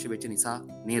වෙන්න අවශ්‍ය වෙච්ච නිසා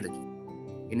නේද කියලා.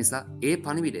 ඒ නිසා ඒ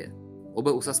පණිවිඩය ඔබ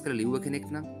උසස් පෙළ ලිව්ව කෙනෙක්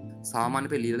නම් සාමාන්‍ය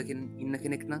පෙළ ලියලකින් ඉන්න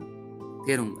කෙනෙක් නම්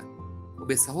තේරුම් ගන්න.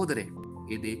 ඔබේ සහෝදරයෙක්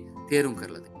ඒ දේ තේරුම්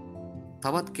කරලා දෙන්න.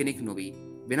 තවත් කෙනෙක් නොවී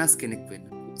වෙනස් කෙනෙක් වෙන්න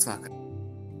උත්සාහ කරන්න.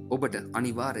 ඔබට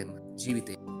අනිවාර්යයෙන්ම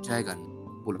ජීවිතේ ජය ගන්න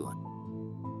පුළුවන්.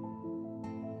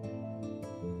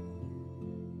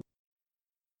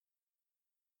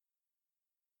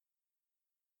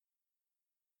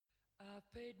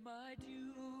 Paid my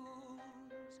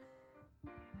dues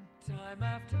time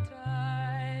after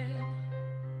time.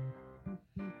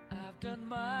 I've done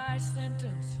my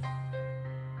sentence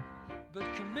but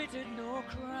committed no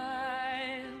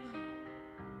crime.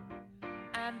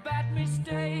 And bad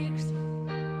mistakes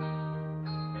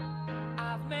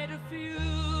I've made a few.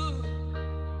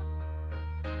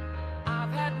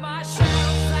 I've had my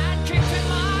shells and kicks in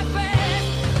my face,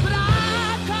 but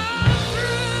I've come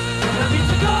through. I need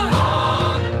to go on.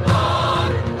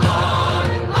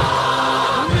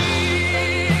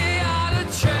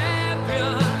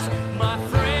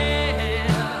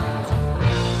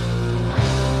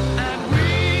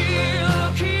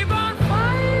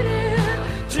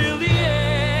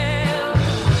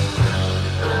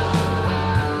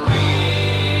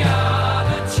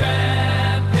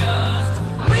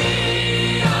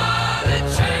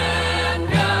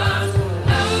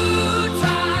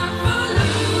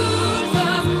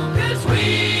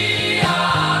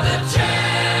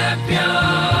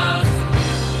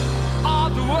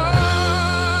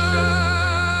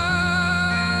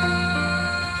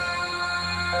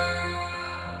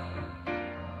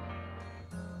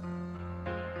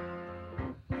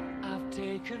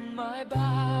 Taken my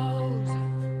bows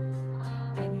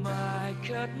and my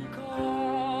curtain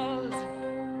calls.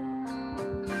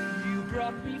 You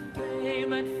brought me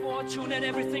fame and fortune and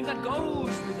everything that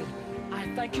goes with it. I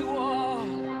thank you all,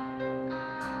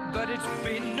 but it's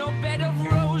been no bed of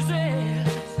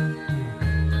roses,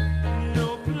 no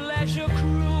pleasure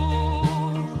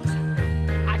cruise.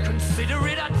 I consider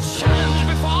it a challenge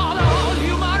before the whole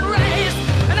human race,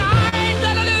 and I ain't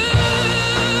gonna lose.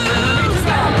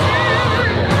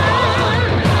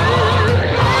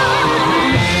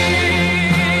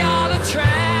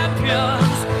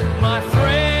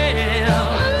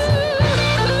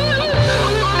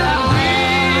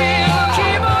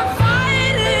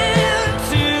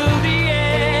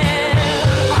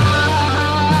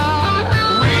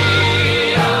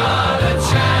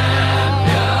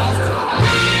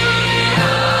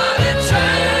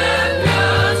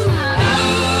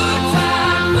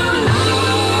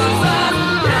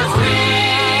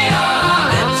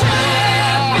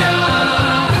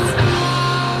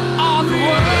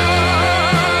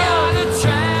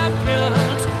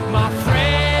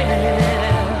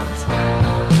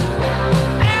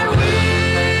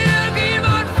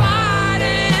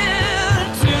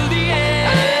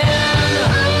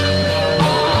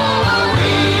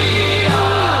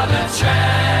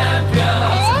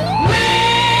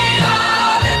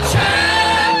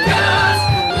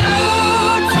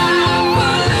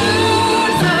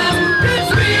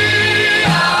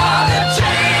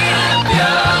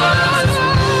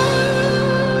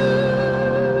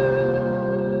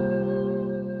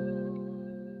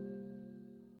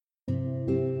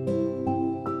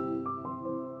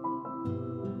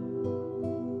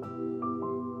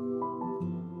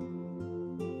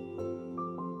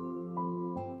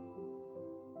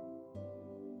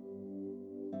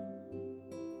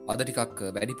 අද ටිකක්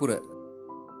වැඩිපුර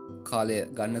කාලය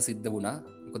ගන්න සිද්ධ වුණා.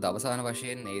 මොකද අවසාන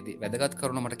වශයෙන් ඒදී වැදගත්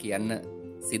කරුණ මට කියන්න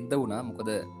සිද්ධ වුණා. මොකද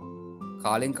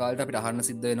කාලෙන් කාලට අපිට අහන්න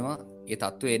සිද්ධ වෙනවා ඒ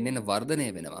තත්ත්වය එන්න වර්ධනය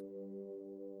වෙනවා.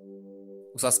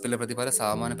 උසස් පෙළ ප්‍රතිඵල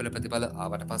සාමාන්‍ය පෙළ ප්‍රතිඵල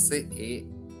ආවට පස්සේ ඒ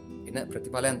එන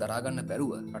ප්‍රතිඵලයන් දරා ගන්න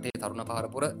බැරුව රටේ තරුණ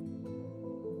පරපුර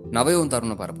නවයෝන්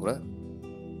තරුණ පරපුර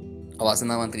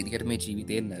අවාසනාවන්ත විදිහට මේ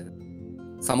ජීවිතයෙන්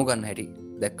සමුගන්න හැටි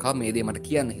දැක්කා. මේ දේ මට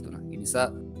කියන්න හිතුණා. ඒ නිසා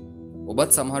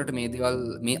ඔබත් සමහරට මේ දේවල්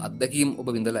මේ අත්දැකීම් ඔබ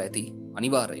විඳලා ඇති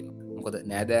අනිවාර්යයෙන්ම. මොකද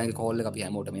නෑදෑයන්ගේ කෝල් එක අපි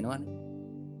හැමෝටම එනවනේ.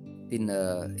 ඉතින්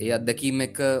ඒ අත්දැකීම්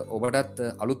එක්ක ඔබටත්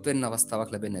අලුත් වෙන්න අවස්ථාවක්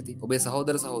ලැබෙන්නේ නැති. ඔබේ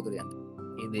සහෝදර සහෝදරයන්ට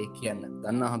මේ දේ කියන්න,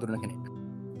 දන්නා හඳුනන කෙනෙක්ට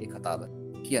ඒ කතාව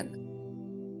කියන්න.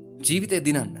 ජීවිතේ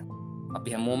දිනන්න. අපි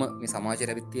හැමෝම මේ සමාජයේ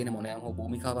රැවිත් තියෙන මොනෑම හෝ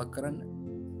භූමිකාවක් කරන්න.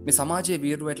 මේ සමාජයේ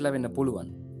වීරු වැටලා වෙන්න පුළුවන්.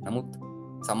 නමුත්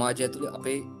සමාජය ඇතුලේ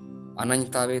අපේ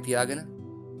අනන්‍යතාවය තියාගෙන,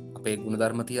 අපේ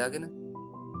ගුණධර්ම තියාගෙන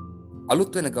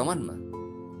අලුත් වෙන ගමන්ම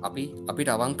අපිට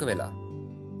අවංක වෙලා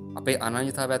අපේ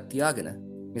අනන්‍යතාවයක් තියාගෙන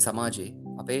මේ සමාජයේ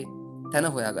අපේ තැන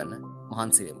හොයාගන්න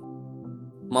මහන්සි වෙමු.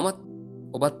 මමත්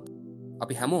ඔබත්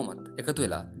අපි හැමෝමත් එකතු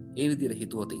වෙලා ඒ විදිහට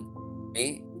හිතුවොතින් මේ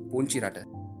පුංචි රට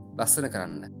ලස්සන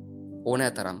කරන්න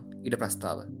ඕනෑ තරම් ඉඩ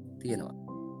ප්‍රස්තාව තියෙනවා.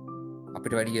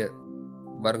 අපිට වැඩිය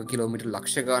වර්ග කිලෝමීටර්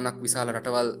ලක්ෂ ගාණක් විශාල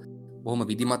රටවල් බොහොම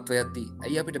විධිමත්ව යද්දී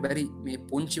ඇයි අපිට බැරි මේ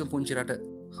පුංචිම පුංචි රට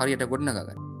හරියට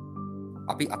ගොඩනගා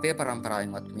අපි අපේ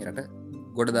පරම්පරාවෙන්වත් මේ රට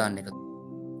ගොඩ දාන්න එක.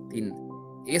 ඉතින්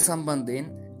ඒ සම්බන්ධයෙන්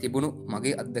තිබුණු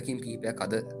මගේ අත්දැකීම් කිහිපයක්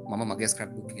අද මම මගේ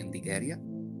ස්ක්‍රැප් බුක් එකෙන් දිගහැරියා.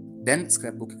 දැන්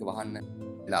ස්ක්‍රැප් බුක් එක වහන්න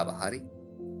වෙලාව හරි.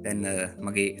 දැන්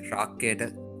මගේ රාක්කයට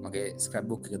මගේ ස්ක්‍රැප්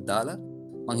බුක් එක දාලා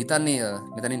මං හිතන්නේ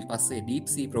මෙතනින් පස්සේ ඩීප්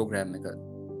සී ප්‍රෝග්‍රෑම් එක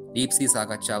ඩීප් සී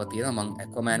සාකච්ඡාව තියෙනවා. මං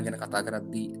ඇක්වාමෑන් ගැන කතා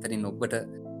කරද්දී එතනින් ඔබට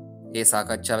ඒ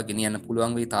සාකච්ඡාව ගෙනියන්න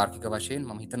පුළුවන් වෙයි තාර්කික වශයෙන්.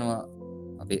 මම හිතනවා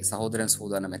අපේ සහෝදරයන්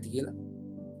සෝදානම් ඇති කියලා.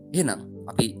 එහෙනම්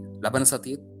අපි ලබන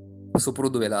සතියේ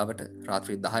සුපුරුදු වෙලාවට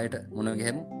රාත්‍රී 10ට මුණ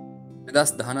ගැහෙමු.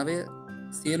 2019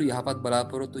 සියලු යහපත්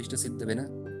බලාපොරොත්තු ඉෂ්ට සිද්ධ වෙන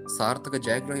සාර්ථක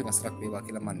ජයග්‍රහී වසරක් වේවා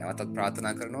කියලා මම නැවතත්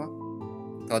ප්‍රාර්ථනා කරනවා.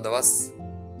 තව දවස්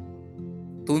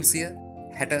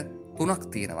 363ක්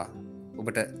තියෙනවා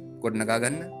ඔබට ගොඩනගා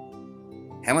ගන්න.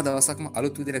 හැම දවසක්ම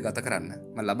අලුත් විදිහට ගත කරන්න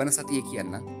මම ලබන සතියේ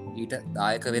කියන්න ඊට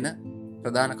දායක වෙන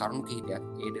ප්‍රධාන කරුණු කිහිපයක්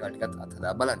ඒ දේවල් ටිකත්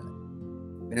අත්හදා බලන්න.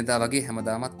 වෙනදා වගේ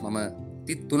හැමදාමත් මම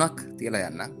 33ක් තියලා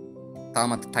යන්න.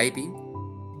 තාමත් ටයිපින්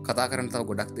කතා කරන්න තව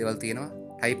ගොඩක් දේවල් තියෙනවා.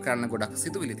 ටයිප් කරන්න ගොඩක්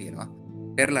සිතුවිලි තියෙනවා.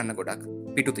 පෙරලන්න ගොඩක්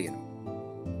පිටු තියෙනවා.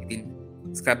 ඉතින්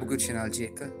ස්ක්‍රැප් බුක් channel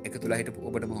එක එකතුලා හිටපු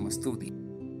ඔබට බොහොම ස්තුතියි.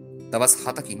 දවස්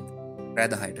 7කින් රෑ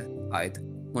 10ට ආයෙත්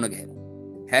මුණ ගැහෙමු.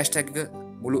 hashtag එක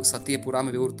මුළු සතිය පුරාම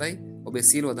විවෘතයි. ඔබේ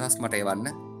සියලු අදහස් මට එවන්න.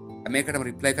 හැම එකටම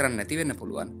රිප්ලයි කරන්න නැති වෙන්න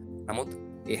පුළුවන්. නමුත්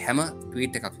ඒ හැම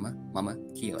ට්වීට් එකක්ම මම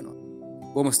කියවනවා.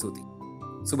 බොහොම ස්තුතියි.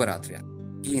 සුබ රාත්‍රියක්.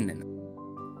 ගිහින් එන්න.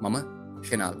 මම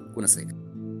ෂෙනල් Gunasekara.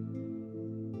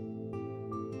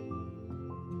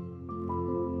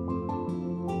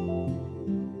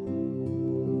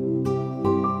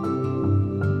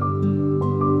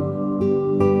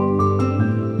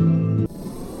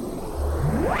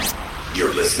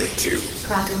 You're listening to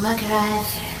Radio Makara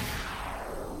FM.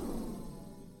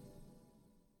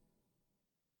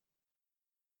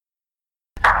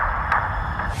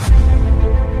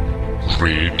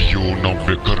 Radio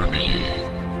නව්‍යකරණයේ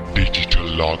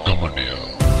digital ආගමනය.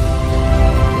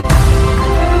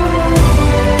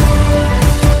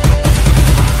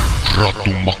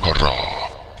 රතු මකරා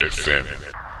FM